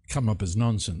answers come up as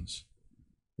nonsense.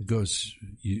 Because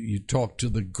you talk to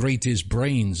the greatest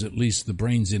brains, at least the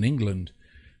brains in England,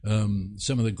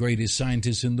 some of the greatest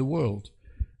scientists in the world,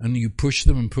 and you push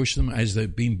them as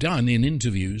they've been done in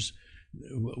interviews.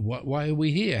 Why are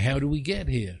we here? How do we get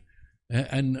here?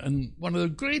 And one of the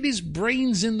greatest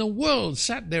brains in the world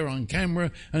sat there on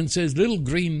camera and says, little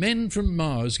green men from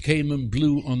Mars came and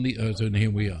blew on the earth, and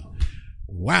here we are.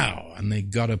 Wow. And they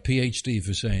got a PhD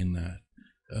for saying that.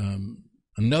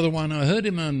 Another one, I heard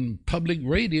him on public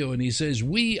radio, and he says,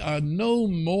 we are no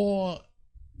more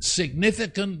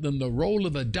significant than the roll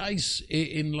of a dice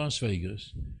in Las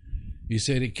Vegas. He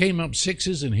said, it came up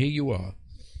sixes, and here you are.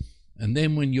 And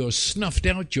then when you're snuffed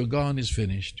out, you're gone, is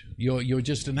finished. You're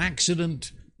just an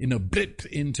accident in a blip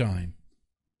in time.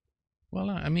 Well,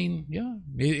 I mean, yeah.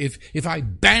 If I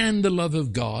ban the love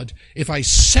of God, if I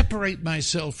separate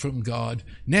myself from God,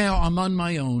 now I'm on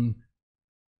my own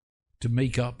to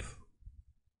make up,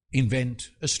 invent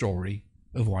a story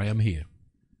of why I'm here.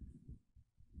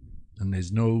 And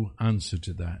there's no answer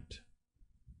to that.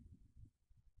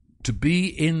 To be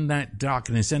in that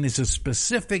darkness, and it's a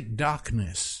specific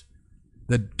darkness.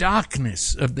 The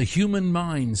darkness of the human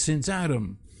mind since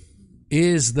Adam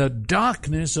is the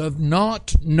darkness of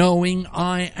not knowing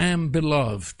I am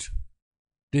beloved.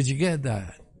 Did you get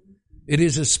that? It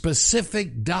is a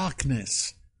specific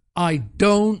darkness. I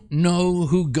don't know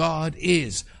who God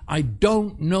is. I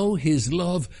don't know his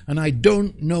love, and I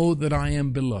don't know that I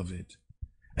am beloved.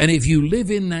 And if you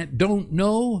live in that don't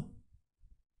know,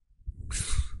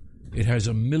 it has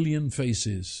a million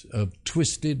faces of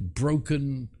twisted,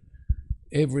 broken.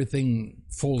 Everything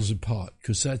falls apart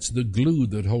because that's the glue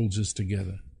that holds us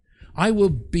together. I will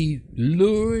be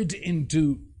lured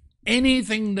into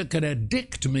anything that could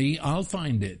addict me, I'll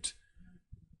find it,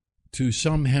 to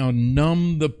somehow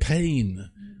numb the pain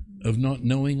of not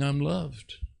knowing I'm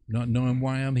loved, not knowing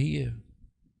why I'm here.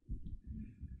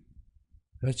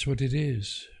 That's what it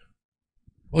is.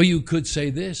 Or you could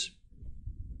say this,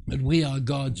 that we are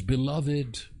God's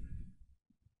beloved.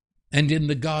 And in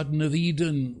the Garden of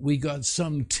Eden, we got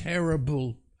some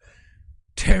terrible,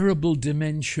 terrible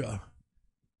dementia.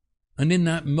 And in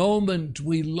that moment,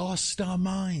 we lost our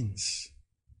minds.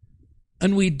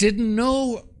 And we didn't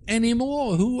know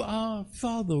anymore who our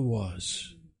Father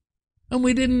was. And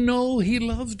we didn't know He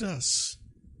loved us.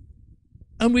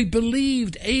 And we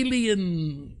believed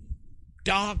alien,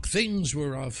 dark things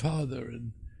were our Father.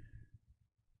 And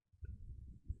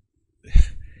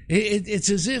it's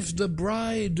as if the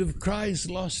bride of Christ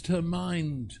lost her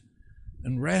mind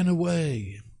and ran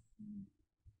away.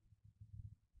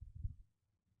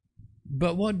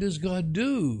 But what does God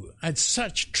do at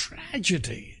such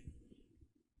tragedy?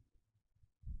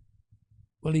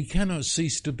 Well, He cannot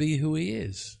cease to be who He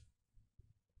is.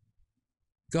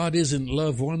 God isn't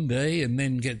love one day and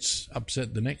then gets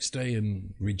upset the next day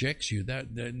and rejects you.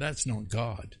 That's not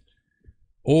God.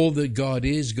 All that God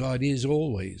is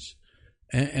always.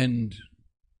 And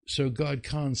so God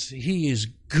can't see. He is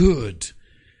good.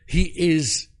 He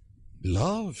is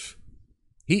love.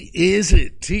 He is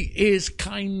it. He is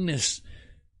kindness.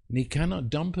 And He cannot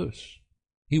dump us.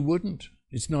 He wouldn't.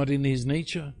 It's not in His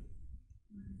nature.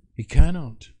 He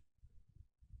cannot.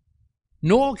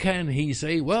 Nor can He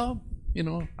say, well,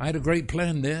 I had a great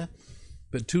plan there,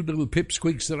 but two little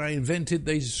pipsqueaks that I invented,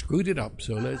 they screwed it up,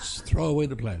 so let's throw away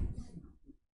the plan.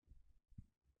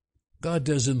 God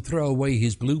doesn't throw away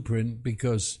His blueprint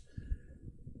because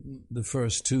the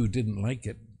first two didn't like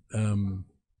it.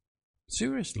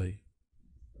 Seriously.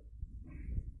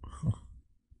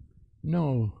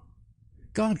 No.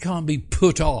 God can't be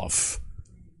put off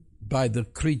by the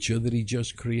creature that He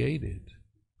just created.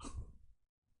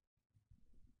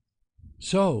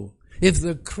 So, if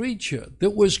the creature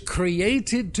that was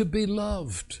created to be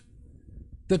loved,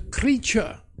 the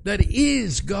creature that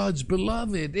is God's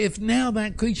beloved, if now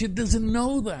that creature doesn't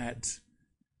know that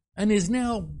and is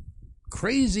now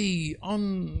crazy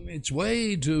on its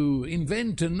way to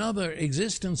invent another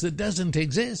existence that doesn't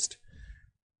exist,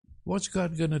 what's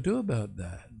God going to do about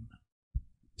that?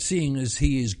 Seeing as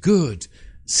He is good,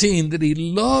 seeing that He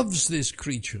loves this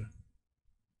creature,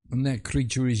 and that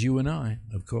creature is you and I,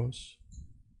 of course.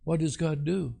 What does God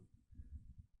do?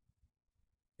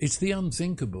 It's the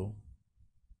unthinkable,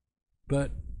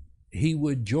 but He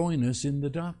would join us in the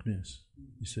darkness,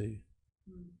 you see.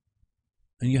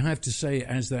 And you have to say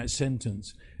as that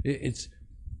sentence, it's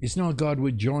not God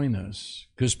would join us,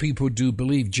 because people do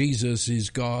believe Jesus is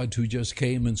God who just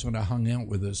came and sort of hung out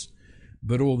with us.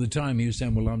 But all the time He was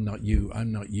saying, well, I'm not you,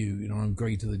 I'm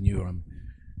greater than you.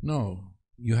 No,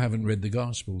 you haven't read the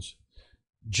Gospels.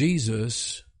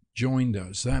 Jesus joined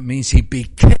us. That means He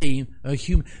became a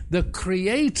human. The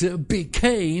Creator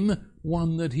became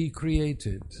one that He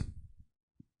created.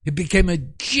 He became a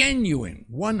genuine,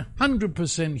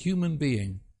 100% human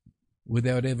being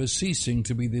without ever ceasing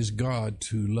to be this God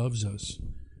who loves us.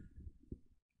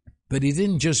 But He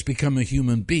didn't just become a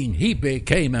human being. He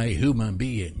became a human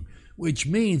being, which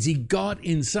means He got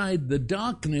inside the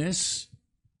darkness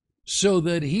so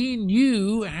that He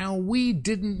knew how we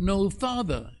didn't know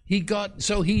Father.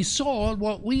 So He saw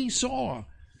what we saw.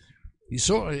 He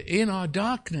saw it in our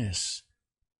darkness.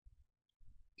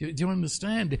 Do you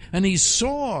understand? And He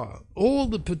saw all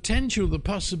the potential, the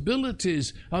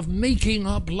possibilities of making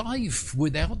up life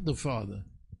without the Father.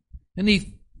 And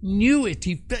He knew it.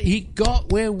 He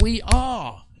got where we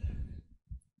are.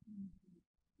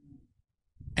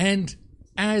 And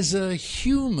as a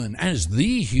human, as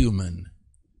the human,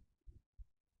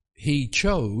 He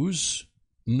chose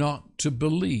not to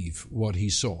believe what He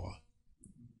saw.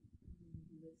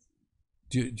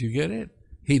 Do you get it?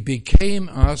 He became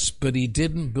us, but He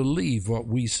didn't believe what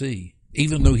we see,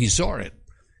 even though He saw it.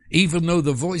 Even though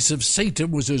the voice of Satan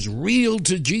was as real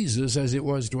to Jesus as it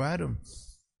was to Adam.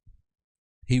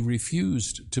 He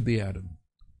refused to be Adam.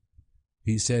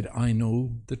 He said, I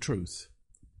know the truth.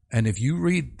 And if you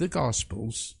read the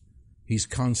Gospels, He's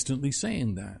constantly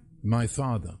saying that. My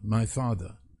Father, my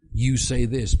Father. You say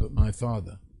this, but my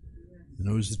Father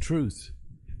knows the truth.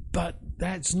 But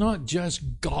that's not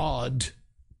just God.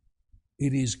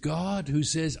 It is God who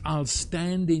says, I'll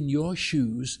stand in your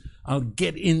shoes. I'll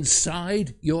get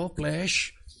inside your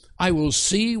flesh. I will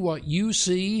see what you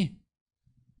see.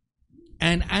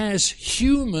 And as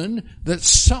human,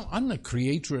 I'm the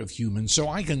creator of humans, so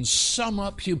I can sum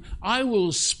up human. I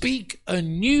will speak a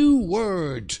new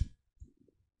word.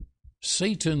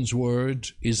 Satan's word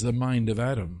is the mind of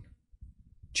Adam.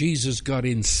 Jesus got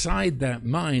inside that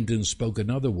mind and spoke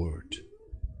another word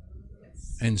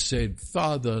and said,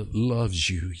 Father loves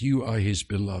you. You are His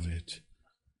beloved.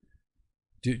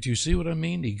 Do you see what I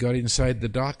mean? He got inside the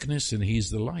darkness and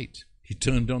He's the light. He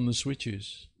turned on the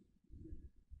switches.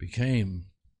 He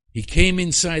came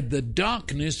inside the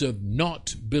darkness of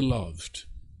not beloved.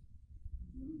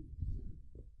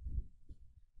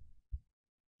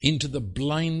 into the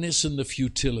blindness and the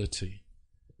futility.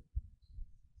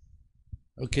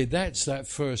 Okay, that's that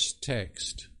first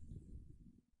text.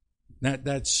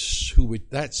 That's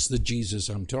the Jesus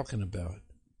I'm talking about.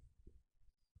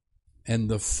 And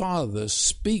the Father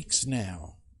speaks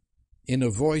now in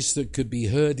a voice that could be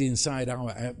heard inside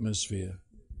our atmosphere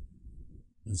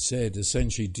and said,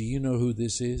 essentially, do you know who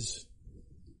this is?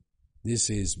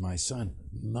 This is my Son,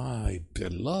 my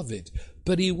beloved.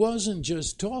 But he wasn't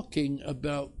just talking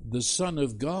about the Son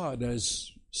of God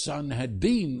as Son had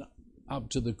been up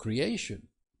to the creation.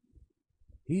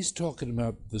 He's talking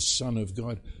about the Son of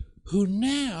God who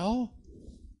now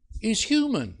is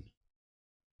human.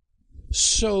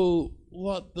 So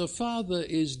what the Father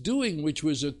is doing, which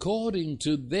was according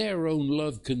to their own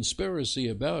love conspiracy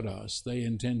about us, they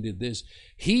intended this,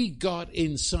 he got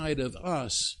inside of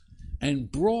us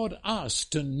and brought us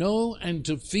to know and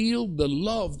to feel the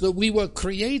love that we were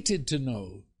created to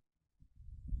know.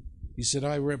 He said,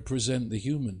 I represent the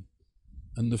human.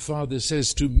 And the Father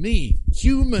says to me,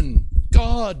 human,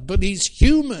 God, but he's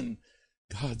human.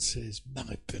 God says,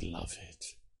 my beloved.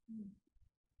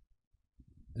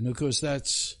 And of course,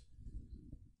 that's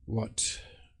what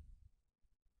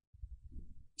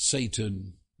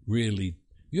Satan really...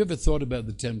 You ever thought about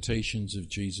the temptations of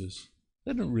Jesus?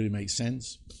 That don't really make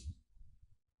sense.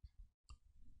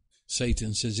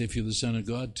 Satan says, if you're the Son of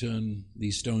God, turn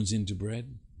these stones into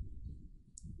bread.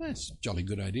 That's a jolly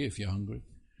good idea if you're hungry.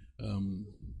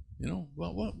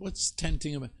 What's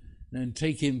tempting about? And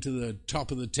take him to the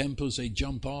top of the temple, say,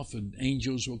 jump off, and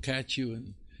angels will catch you.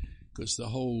 And because the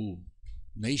whole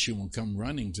nation will come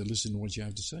running to listen to what you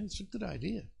have to say. It's a good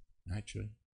idea, actually.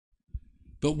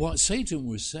 But what Satan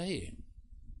was saying,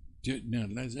 now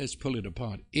let's pull it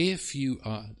apart. If you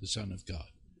are the Son of God,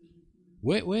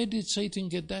 where did Satan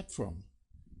get that from?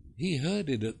 He heard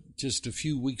it just a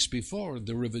few weeks before at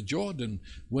the River Jordan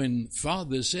when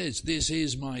Father says, this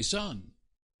is my Son,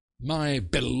 my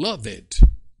beloved.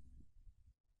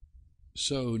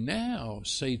 So now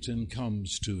Satan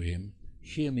comes to him.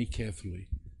 Hear me carefully.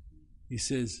 He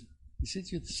says,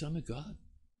 you're the Son of God.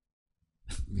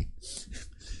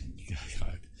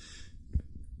 God,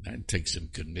 that takes some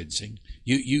convincing.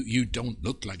 You don't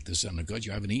look like the Son of God.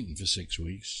 You haven't eaten for 6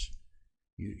 weeks.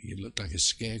 You look like a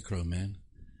scarecrow, man.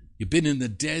 You've been in the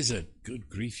desert. Good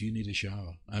grief, you need a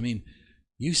shower. I mean,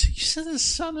 you said the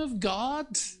Son of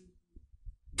God?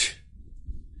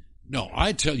 No,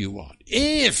 I tell you what,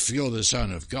 if you're the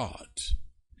Son of God,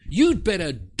 you'd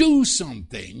better do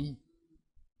something.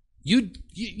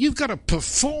 You've got to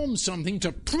perform something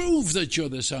to prove that you're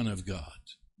the Son of God.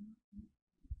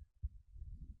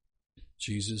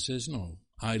 Jesus says, no,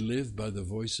 I live by the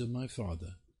voice of my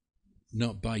Father,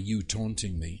 not by you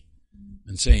taunting me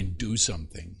and saying, do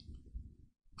something.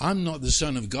 I'm not the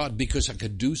Son of God because I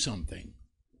could do something.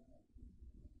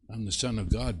 I'm the Son of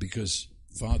God because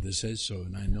Father says so,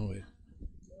 and I know it.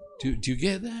 Do you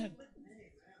get that?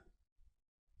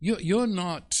 You're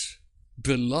not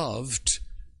beloved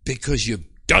because you've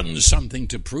done something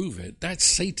to prove it. That's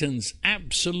Satan's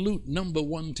absolute number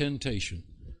one temptation.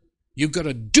 You've got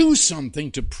to do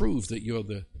something to prove that you're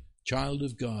the child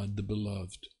of God, the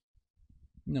beloved.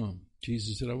 No,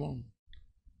 Jesus said, I won't.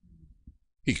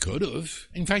 He could have.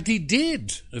 In fact, he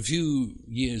did a few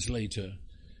years later.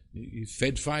 He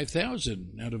fed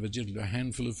 5,000 out of a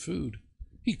handful of food.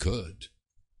 He could,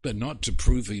 but not to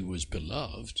prove he was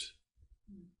beloved.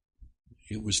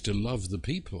 It was to love the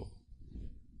people.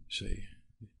 See,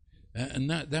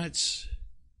 and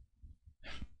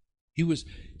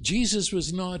Jesus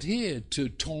was not here to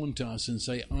taunt us and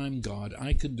say, I'm God,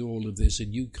 I can do all of this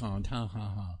and you can't, ha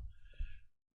ha ha.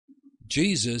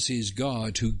 Jesus is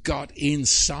God who got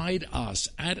inside us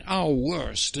at our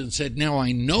worst and said, now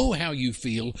I know how you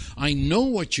feel, I know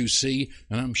what you see,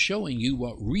 and I'm showing you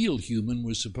what real human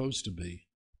was supposed to be.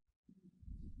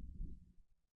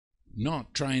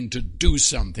 Not trying to do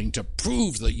something to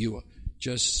prove that you are.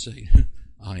 Just say,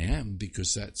 I am,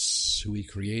 because that's who he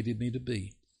created me to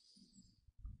be.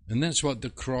 And that's what the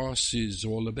cross is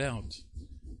all about.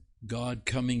 God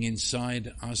coming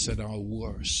inside us at our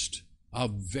worst, our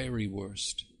very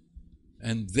worst,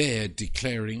 and there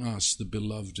declaring us the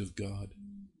beloved of God.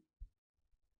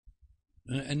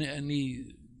 And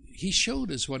he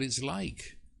showed us what it's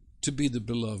like to be the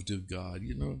beloved of God.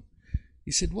 You know,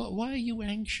 he said, why are you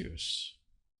anxious?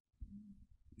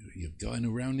 You're going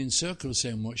around in circles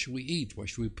saying, what should we eat? What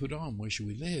should we put on? Where should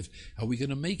we live? Are we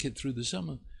going to make it through the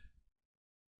summer?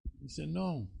 He said,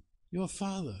 no, your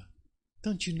Father.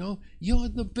 Don't you know? You're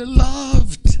the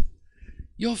beloved.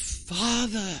 Your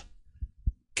Father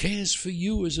cares for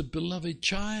you as a beloved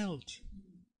child.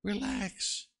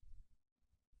 Relax.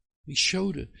 He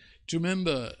showed it. Do you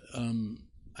remember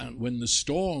when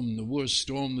the worst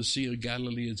storm the Sea of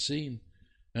Galilee had seen,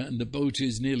 and the boat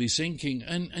is nearly sinking,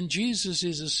 and Jesus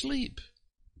is asleep.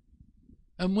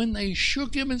 And when they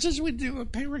shook him and says, we were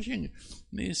perishing,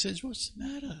 and he says, what's the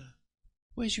matter?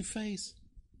 Where's your faith?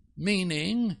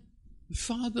 Meaning, the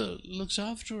Father looks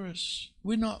after us.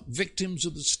 We're not victims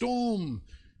of the storm.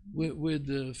 We're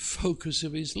the focus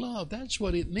of his love. That's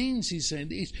what it means, he's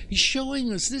saying. He's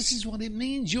showing us this is what it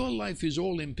means. Your life is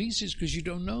all in pieces because you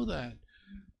don't know that.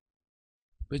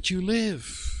 But you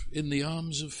live in the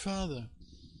arms of Father.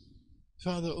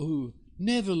 Father who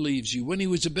never leaves you. When he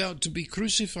was about to be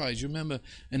crucified, you remember,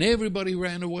 and everybody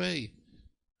ran away.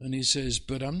 And he says,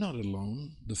 but I'm not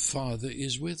alone. The Father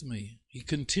is with me. He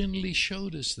continually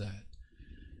showed us that.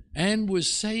 And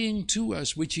was saying to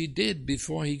us, which he did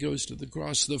before he goes to the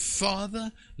cross, the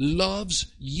Father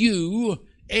loves you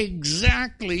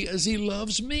exactly as he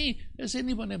loves me. Has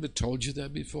anyone ever told you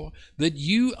that before? That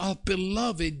you are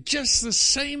beloved just the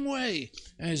same way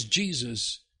as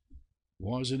Jesus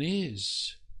was and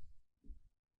is.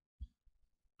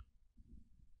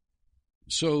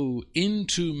 So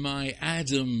into my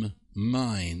Adam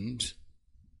mind,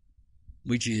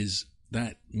 which is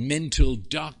that mental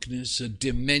darkness, a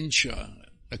dementia,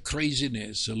 a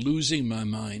craziness, a losing my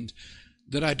mind,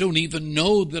 that I don't even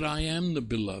know that I am the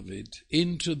beloved,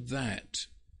 into that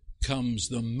comes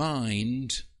the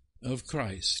mind of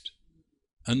Christ.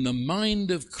 And the mind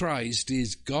of Christ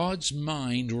is God's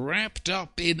mind wrapped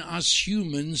up in us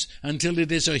humans until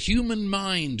it is a human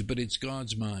mind, but it's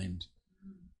God's mind.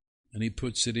 And he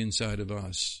puts it inside of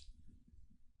us.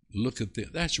 Look at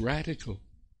that. That's radical.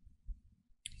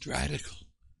 It's radical.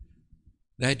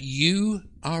 That you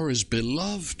are as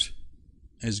beloved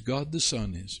as God the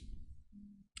Son is.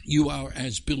 You are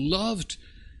as beloved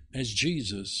as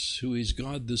Jesus, who is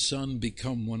God the Son,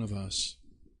 become one of us.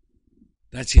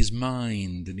 That's his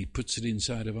mind, and he puts it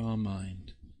inside of our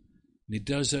mind. And he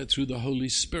does that through the Holy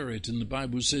Spirit. And the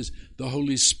Bible says the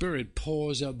Holy Spirit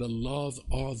pours out the love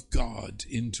of God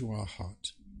into our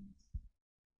heart.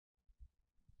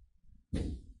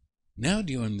 Now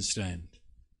do you understand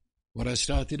what I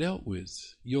started out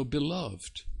with? You're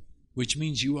beloved, which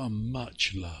means you are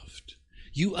much loved.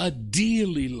 You are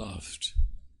dearly loved.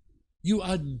 You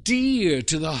are dear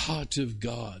to the heart of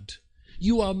God.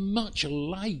 You are much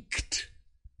liked.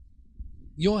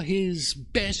 You're his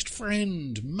best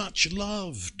friend, much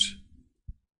loved.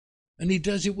 And he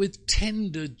does it with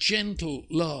tender, gentle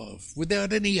love,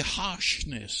 without any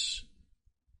harshness.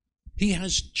 He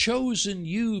has chosen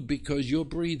you because you're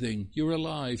breathing, you're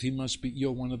alive.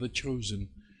 You're one of the chosen.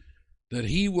 That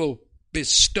he will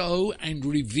bestow and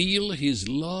reveal his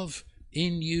love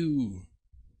in you.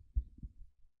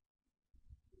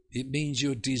 It means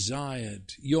you're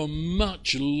desired. You're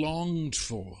much longed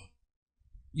for.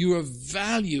 You're of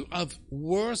value, of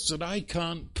worth that I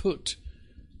can't put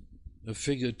a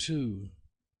figure to.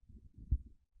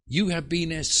 You have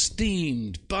been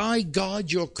esteemed by God,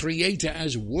 your Creator,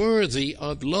 as worthy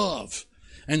of love.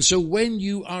 And so when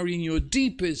you are in your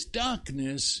deepest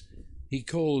darkness, he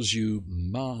calls you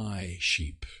my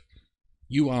sheep.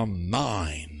 You are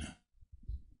mine.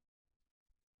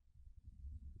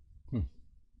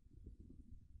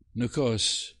 And of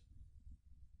course,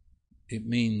 it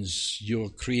means you're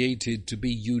created to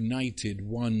be united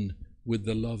one with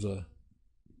the lover,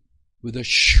 with a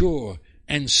sure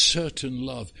and certain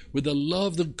love, with a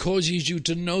love that causes you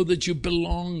to know that you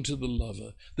belong to the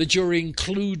lover, that you're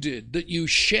included, that you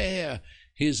share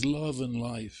his love and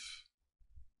life.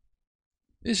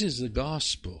 This is the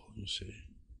gospel, you see.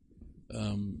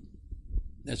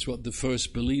 That's what the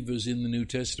first believers in the New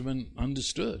Testament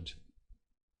understood.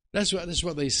 That's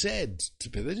what they said to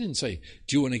people. They didn't say,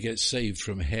 do you want to get saved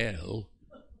from hell?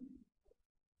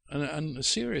 And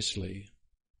seriously,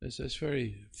 that's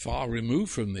very far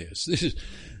removed from this.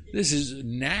 This is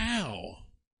now,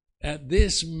 at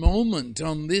this moment,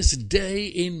 on this day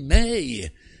in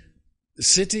May,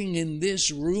 sitting in this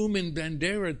room in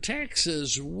Bandera,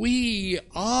 Texas, we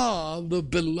are the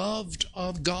beloved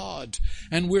of God.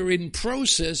 And we're in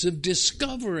process of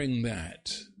discovering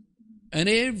that. And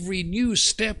every new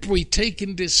step we take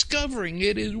in discovering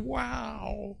it is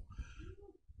wow.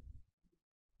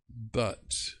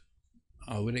 But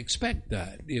I would expect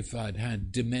that if I'd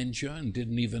had dementia and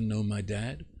didn't even know my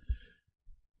dad.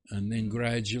 And then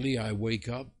gradually I wake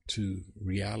up to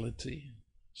reality.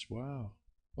 It's wow.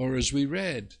 Or as we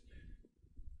read,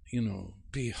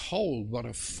 behold, what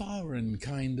a foreign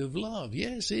kind of love.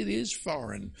 Yes, it is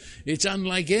foreign. It's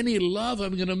unlike any love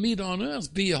I'm going to meet on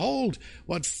earth. Behold,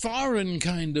 what foreign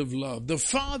kind of love the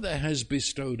Father has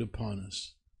bestowed upon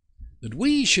us. That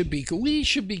we should be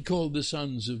called the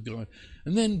sons of God.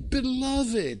 And then,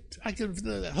 beloved,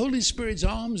 the Holy Spirit's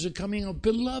arms are coming up.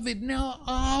 Beloved, now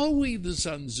are we the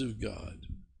sons of God?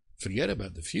 Forget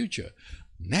about the future.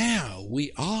 Now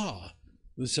we are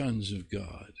the sons of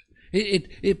God.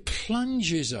 It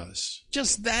plunges us.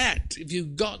 Just that, if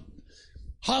you've got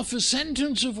half a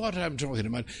sentence of what I'm talking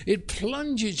about, it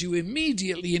plunges you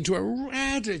immediately into a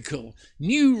radical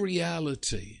new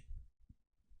reality.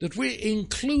 That we're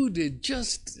included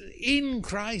just in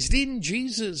Christ, in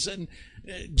Jesus, and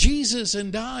Jesus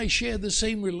and I share the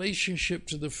same relationship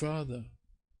to the Father.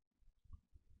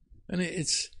 And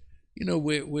it's,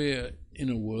 we're in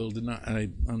a world, and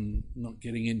I'm not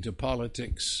getting into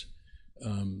politics.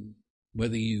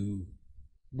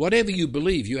 Whatever you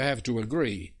believe, you have to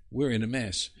agree. We're in a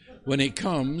mess when it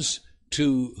comes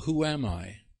to who am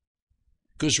I?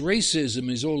 Because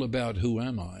racism is all about who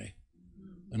am I?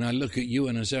 And I look at you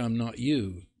and I say, I'm not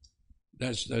you.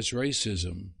 That's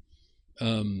racism.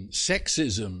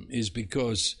 Sexism is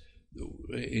because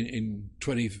in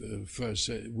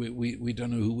 21st, we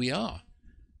don't know who we are.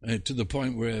 To the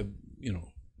point where,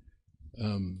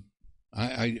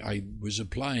 I was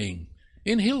applying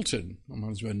in Hilton. I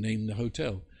might as well name the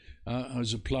hotel. I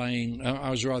was filling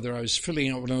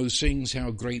out one of those things,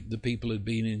 how great the people had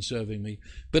been in serving me.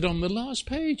 But on the last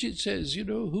page it says,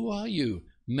 who are you?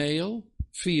 Male,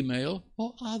 female,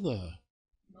 or other?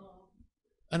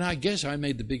 And I guess I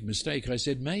made the big mistake. I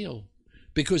said male.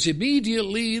 Because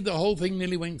immediately the whole thing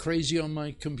nearly went crazy on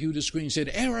my computer screen.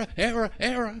 Said, error, error,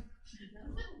 error.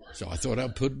 So I thought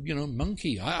I'd put,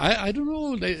 monkey. I don't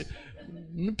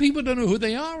know. People don't know who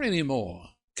they are anymore.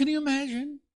 Can you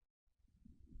imagine?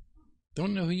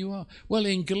 Don't know who you are. Well,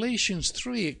 in Galatians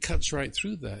 3, it cuts right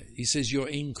through that. He says, you're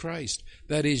in Christ.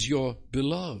 That is your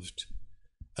beloved.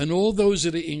 And all those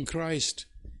that are in Christ,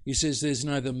 he says, there's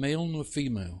neither male nor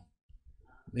female.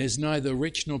 There's neither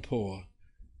rich nor poor.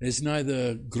 There's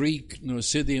neither Greek nor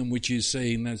Scythian, which is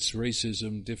saying that's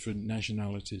racism, different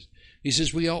nationalities. He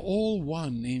says we are all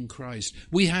one in Christ.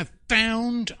 We have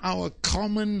found our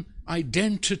common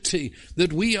identity,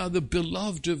 that we are the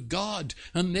beloved of God,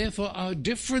 and therefore our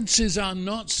differences are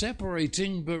not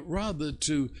separating, but rather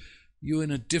to you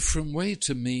in a different way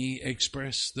to me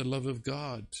express the love of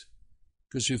God,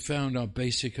 because we found our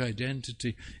basic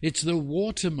identity. It's the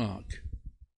watermark,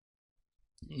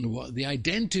 the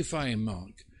identifying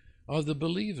mark of the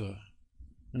believer.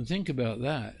 And think about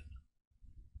that.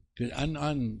 I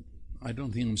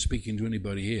don't think I'm speaking to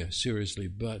anybody here, seriously,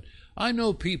 but I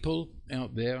know people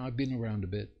out there, I've been around a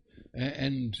bit,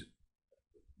 and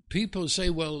people say,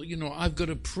 well, I've got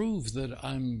to prove that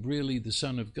I'm really the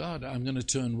Son of God. I'm going to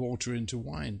turn water into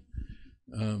wine.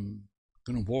 I'm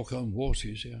going to walk on water,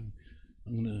 you see. I'm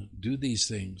going to do these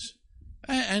things.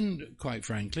 And quite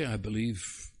frankly, I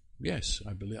believe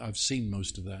I've seen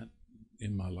most of that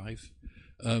in my life.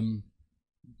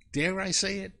 Dare I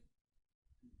say it?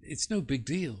 It's no big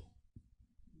deal.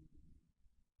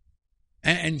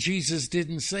 And Jesus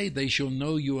didn't say, they shall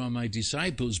know you are my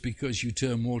disciples because you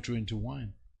turn water into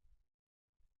wine.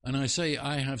 And I say,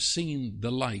 I have seen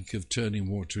the like of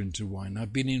turning water into wine.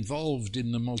 I've been involved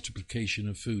in the multiplication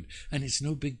of food, and it's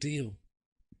no big deal.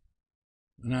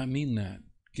 And I mean that.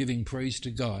 Giving praise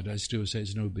to God, I still say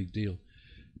it's no big deal.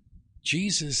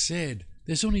 Jesus said,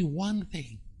 there's only one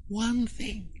thing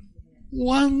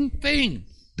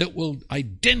that will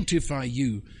identify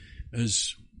you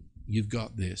as you've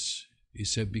got this. He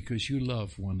said, because you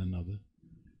love one another.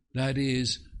 That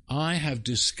is, I have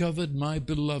discovered my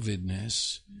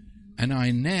belovedness, and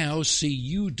I now see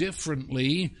you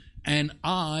differently, and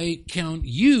I count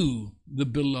you the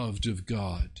beloved of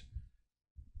God.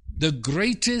 The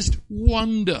greatest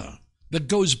wonder that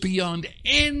goes beyond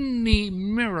any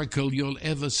miracle you'll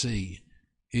ever see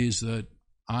is that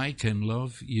I can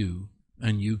love you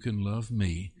and you can love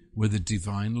me with a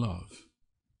divine love.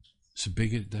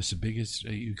 That's the biggest,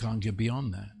 you can't get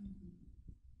beyond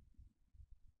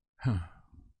that.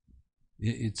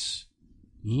 It's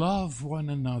love one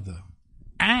another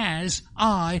as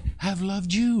I have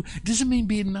loved you. It doesn't mean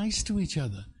being nice to each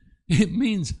other. It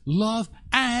means love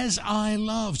as I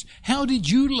loved. How did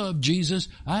you love Jesus?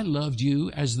 I loved you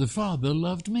as the Father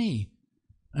loved me.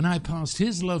 And I passed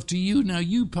his love to you. Now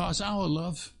you pass our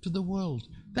love to the world.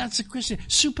 That's a Christian.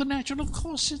 Supernatural, of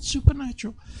course it's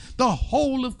supernatural. The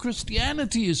whole of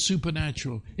Christianity is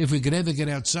supernatural, if we could ever get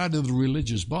outside of the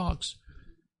religious box.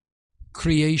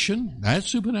 Creation, that's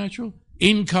supernatural.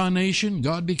 Incarnation,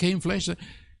 God became flesh.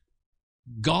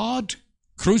 God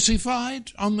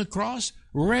crucified on the cross,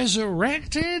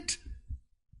 resurrected,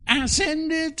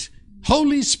 ascended,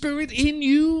 Holy Spirit in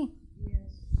you.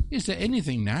 Is there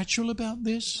anything natural about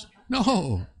this?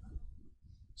 No.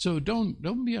 So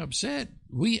don't be upset.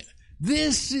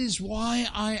 This is why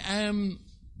I am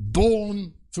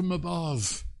born from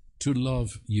above, to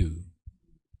love you,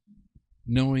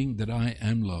 knowing that I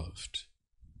am loved.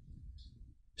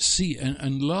 See,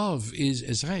 and love is,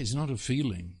 as I say, it's not a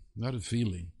feeling, not a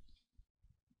feeling.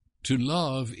 To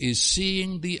love is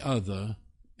seeing the other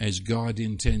as God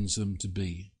intends them to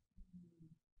be.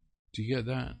 Do you get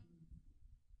that?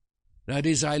 That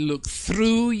is, I look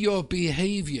through your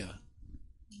behavior.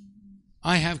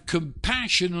 I have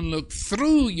compassion and look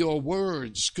through your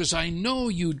words, because I know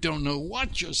you don't know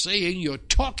what you're saying. You're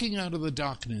talking out of the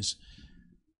darkness.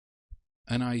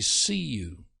 And I see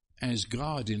you as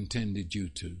God intended you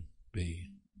to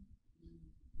be.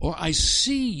 Or I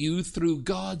see you through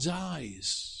God's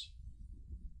eyes.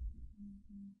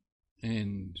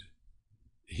 And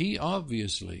he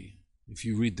obviously, if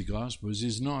you read the Gospels,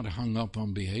 is not hung up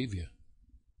on behavior.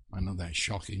 I know that's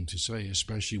shocking to say,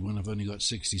 especially when I've only got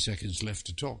 60 seconds left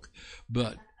to talk.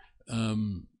 But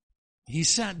he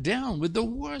sat down with the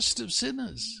worst of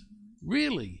sinners,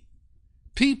 really.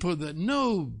 People that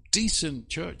no decent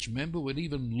church member would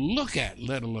even look at,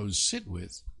 let alone sit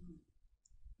with.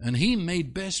 And he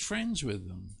made best friends with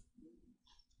them.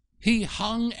 He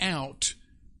hung out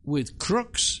with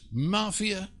crooks,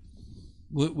 mafia,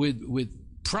 with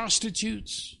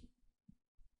prostitutes.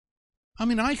 I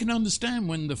mean, I can understand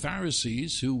when the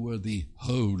Pharisees, who were the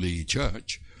holy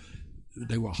church,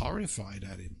 they were horrified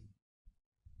at him.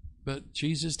 But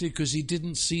Jesus did, because he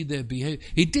didn't see their behavior.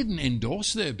 He didn't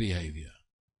endorse their behavior.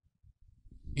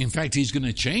 In fact, he's going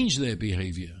to change their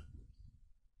behavior.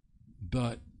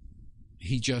 But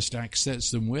he just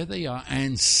accepts them where they are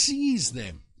and sees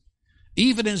them.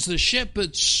 Even as the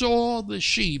shepherd saw the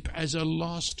sheep as a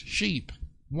lost sheep,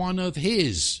 one of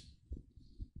his.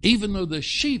 Even though the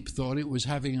sheep thought it was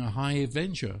having a high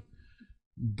adventure.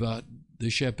 But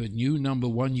the shepherd knew, number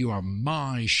one, you are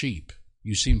my sheep.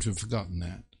 You seem to have forgotten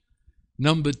that.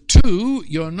 Number two,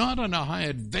 you're not on a high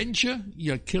adventure,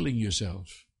 you're killing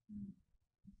yourself.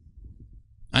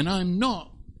 And I'm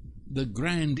not the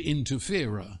grand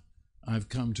interferer. I've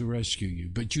come to rescue you.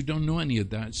 But you don't know any of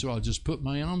that, so I'll just put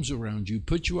my arms around you,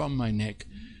 put you on my neck,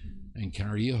 and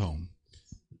carry you home.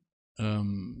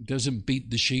 Doesn't beat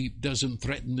the sheep, doesn't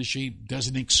threaten the sheep,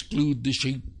 doesn't exclude the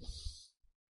sheep.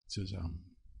 Says,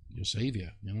 your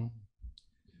Savior, you know.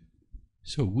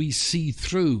 So we see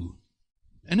through,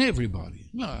 and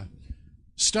everybody,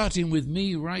 starting with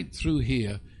me right through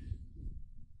here,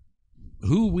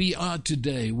 who we are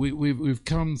today. We've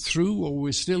come through, or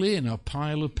we're still in, a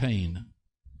pile of pain.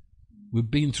 We've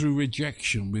been through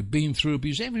rejection. We've been through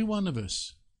abuse. Every one of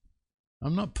us.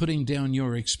 I'm not putting down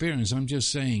your experience. I'm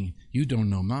just saying you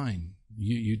don't know mine.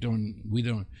 We don't.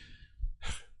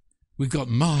 We've got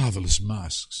marvelous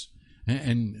masks.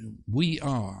 And we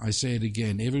are, I say it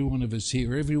again, every one of us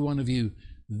here, every one of you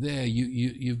there,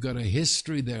 you've got a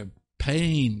history there.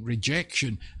 Pain,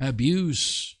 rejection,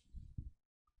 abuse.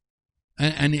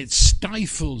 And it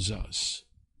stifles us.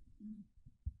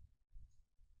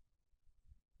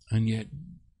 And yet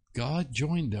God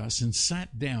joined us and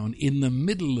sat down in the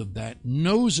middle of that,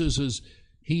 knows us as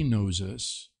he knows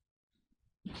us,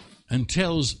 and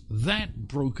tells that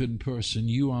broken person,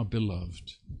 you are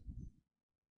beloved.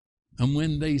 And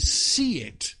when they see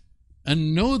it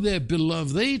and know they're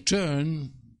beloved, they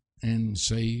turn and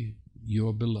say,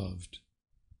 you're beloved.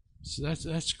 So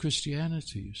that's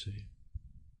Christianity, you see.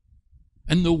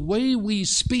 And the way we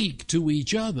speak to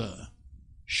each other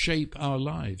shape our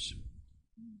lives.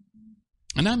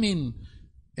 And I mean,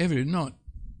 not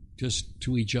just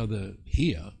to each other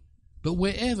here, but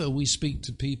wherever we speak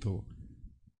to people,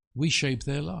 we shape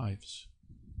their lives.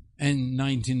 And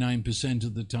 99%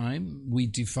 of the time, we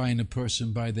define a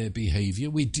person by their behavior.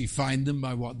 We define them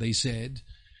by what they said.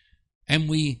 And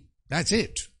that's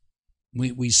it.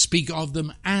 We speak of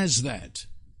them as that.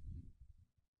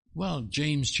 Well,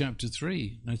 James chapter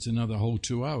 3, that's another whole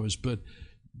 2 hours, but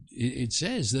it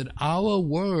says that our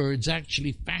words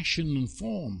actually fashion and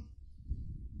form.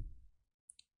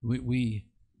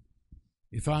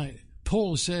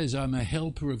 Paul says, I'm a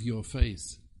helper of your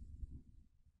faith.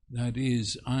 That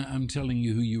is, I'm telling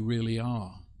you who you really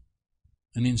are.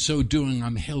 And in so doing,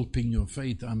 I'm helping your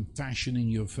faith. I'm fashioning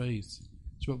your faith.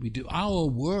 That's what we do. Our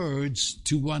words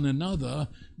to one another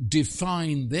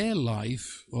define their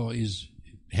life, or is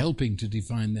helping to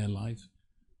define their life.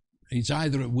 It's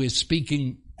either we're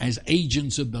speaking as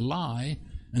agents of the lie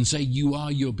and say you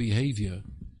are your behavior,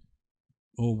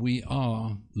 or we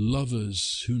are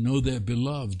lovers who know they're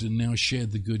beloved and now share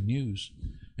the good news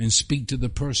and speak to the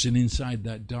person inside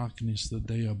that darkness that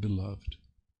they are beloved.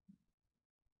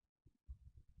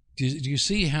 Do you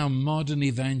see how modern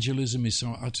evangelism is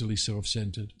so utterly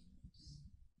self-centered?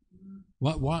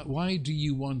 Why do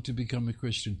you want to become a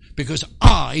Christian? Because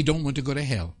I don't want to go to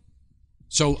hell.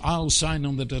 So I'll sign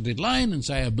on the dotted line and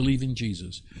say I believe in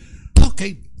Jesus.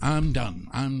 Okay, I'm done.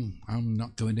 I'm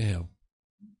not going to hell.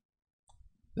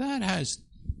 That has,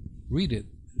 read it,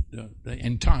 the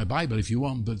entire Bible if you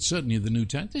want, but certainly the New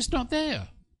Testament, it's not there.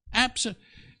 Absolutely.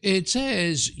 It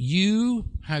says you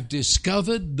have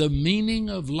discovered the meaning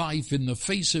of life in the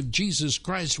face of Jesus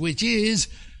Christ, which is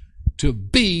to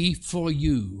be for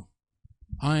you.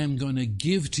 I am going to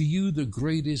give to you the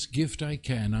greatest gift I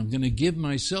can. I'm going to give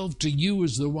myself to you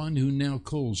as the one who now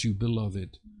calls you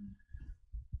beloved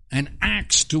and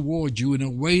acts toward you in a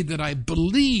way that I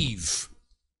believe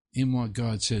in what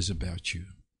God says about you.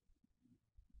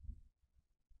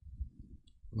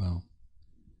 Well,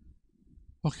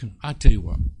 okay, I'll tell you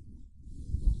what.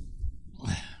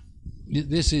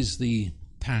 This is the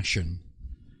Passion.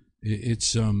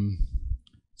 It's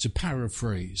a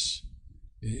paraphrase.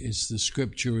 It's the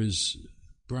scripture as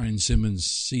Brian Simmons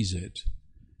sees it.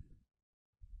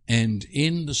 And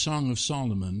in the Song of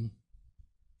Solomon,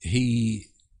 he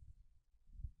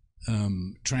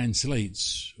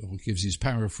translates or gives his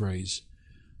paraphrase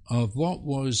of what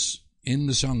was in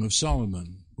the Song of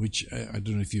Solomon, which I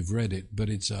don't know if you've read it, but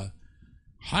it's a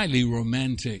highly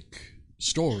romantic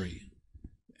story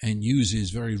and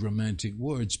uses very romantic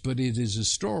words, but it is a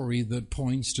story that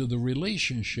points to the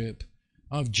relationship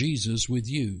of Jesus with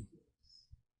you.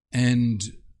 And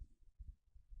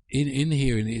in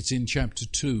here, and it's in chapter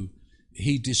 2,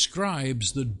 he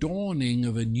describes the dawning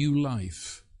of a new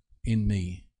life in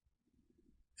me.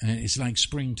 And it's like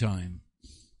springtime.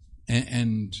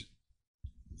 And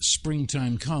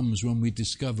springtime comes when we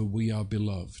discover we are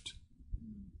beloved.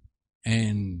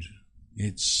 And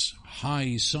it's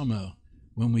high summer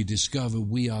when we discover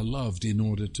we are loved in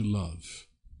order to love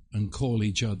and call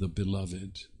each other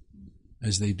beloved,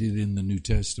 as they did in the New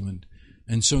Testament.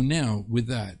 And so now, with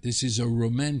that, this is a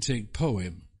romantic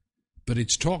poem, but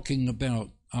it's talking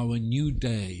about our new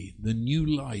day, the new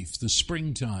life, the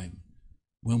springtime,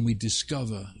 when we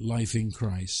discover life in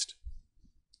Christ.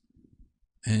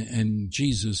 And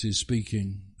Jesus is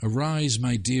speaking, "Arise,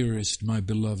 my dearest, my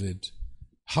beloved.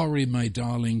 Hurry, my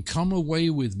darling, come away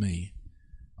with me.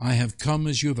 I have come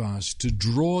as you've asked, to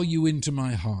draw you into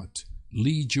my heart,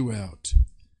 lead you out.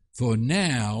 For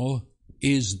now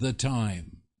is the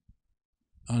time."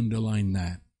 Underline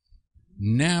that.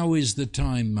 Now is the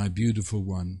time, my beautiful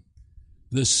one.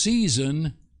 The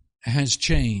season has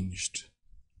changed.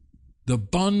 The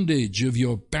bondage of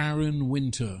your barren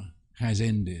winter has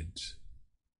ended.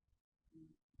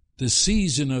 The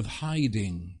season of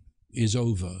hiding is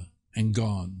over and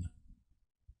gone.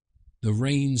 The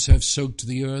rains have soaked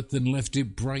the earth and left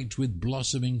it bright with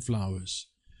blossoming flowers.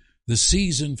 The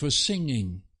season for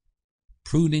singing,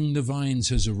 pruning the vines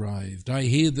has arrived. I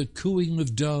hear the cooing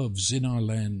of doves in our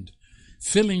land,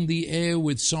 filling the air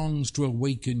with songs to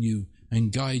awaken you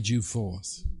and guide you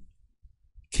forth.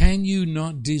 Can you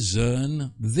not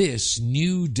discern this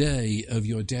new day of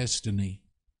your destiny,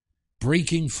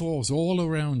 breaking forth all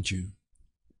around you?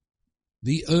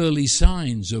 The early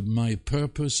signs of my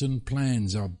purpose and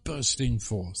plans are bursting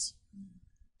forth.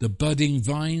 The budding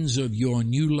vines of your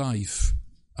new life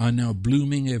are now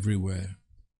blooming everywhere.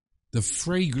 The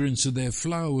fragrance of their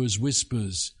flowers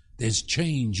whispers, there's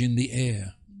change in the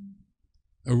air.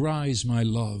 Arise, my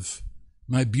love,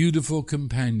 my beautiful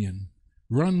companion,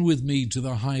 run with me to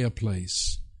the higher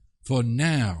place, for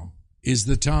now is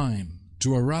the time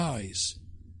to arise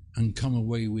and come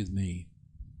away with me.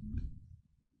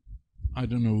 I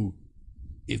don't know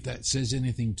if that says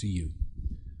anything to you,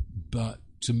 but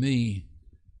to me,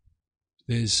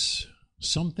 there's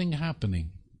something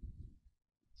happening.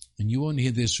 And you won't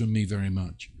hear this from me very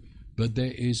much, but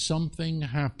there is something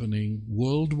happening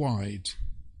worldwide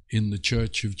in the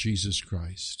Church of Jesus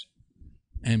Christ.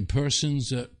 And persons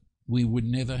that we would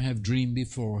never have dreamed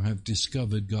before have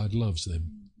discovered God loves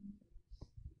them.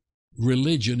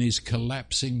 Religion is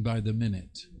collapsing by the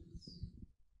minute.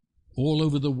 All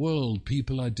over the world,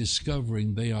 people are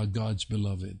discovering they are God's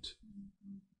beloved.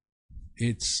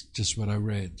 It's just what I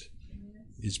read.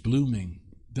 It's blooming.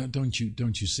 Don't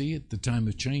you see it? The time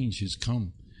of change has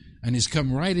come. And it's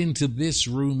come right into this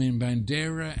room in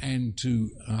Bandera and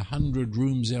to 100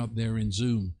 rooms out there in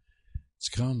Zoom. It's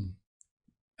come.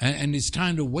 And it's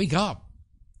time to wake up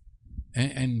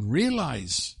and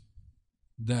realize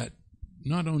that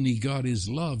not only God is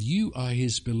love, you are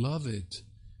his beloved.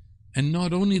 And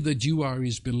not only that you are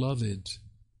his beloved,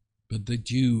 but that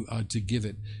you are to give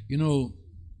it. You know,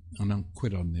 and I'll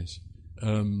quit on this.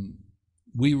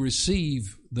 we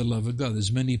receive the love of God.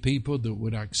 There's many people that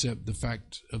would accept the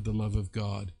fact of the love of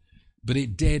God, but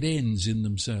it dead ends in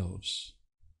themselves.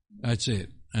 That's it.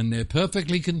 And they're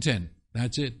perfectly content.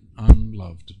 That's it. I'm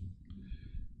loved.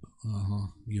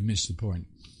 You missed the point.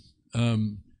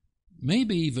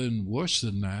 Maybe even worse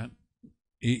than that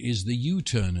is the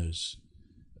U-turners.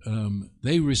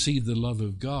 They receive the love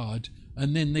of God,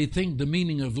 and then they think the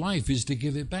meaning of life is to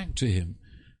give it back to Him.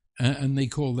 And they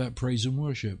call that praise and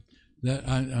worship.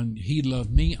 And He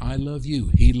loved me, I love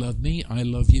you. He loved me, I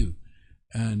love you.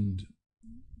 And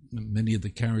many of the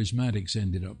charismatics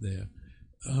ended up there.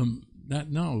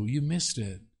 No, you missed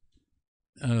it.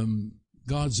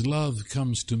 God's love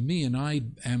comes to me, and I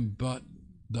am but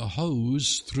the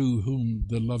hose through whom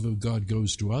the love of God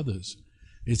goes to others.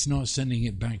 It's not sending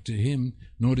it back to Him,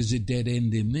 nor does it dead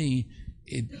end in me.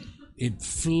 It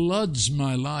floods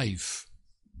my life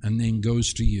and then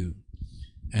goes to you.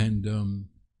 And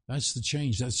that's the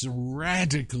change. That's a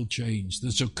radical change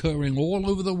that's occurring all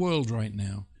over the world right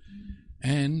now.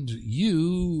 And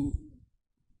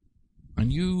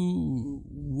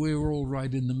we're all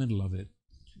right in the middle of it.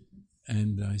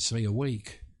 And I say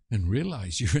awake and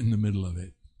realize you're in the middle of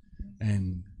it.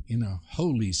 And,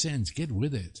 holy sense, get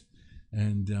with it.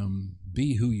 And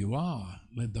be who you are.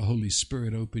 Let the Holy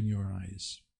Spirit open your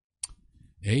eyes.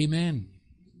 Amen.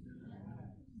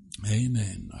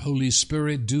 Amen. Holy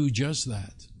Spirit, do just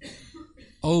that.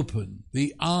 Open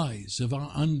the eyes of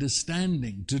our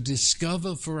understanding to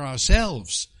discover for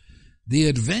ourselves the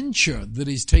adventure that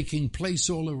is taking place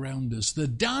all around us, the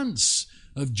dance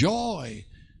of joy.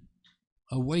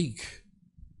 Awake,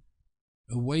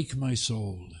 awake my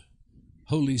soul.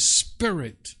 Holy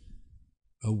Spirit,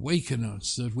 awaken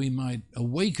us that we might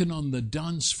awaken on the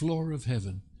dance floor of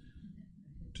heaven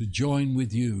to join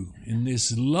with you in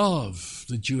this love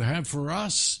that you have for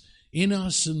us, in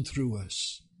us and through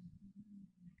us.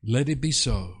 Let it be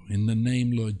so in the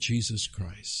name, Lord Jesus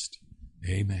Christ.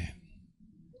 Amen.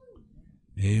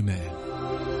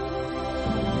 Amen.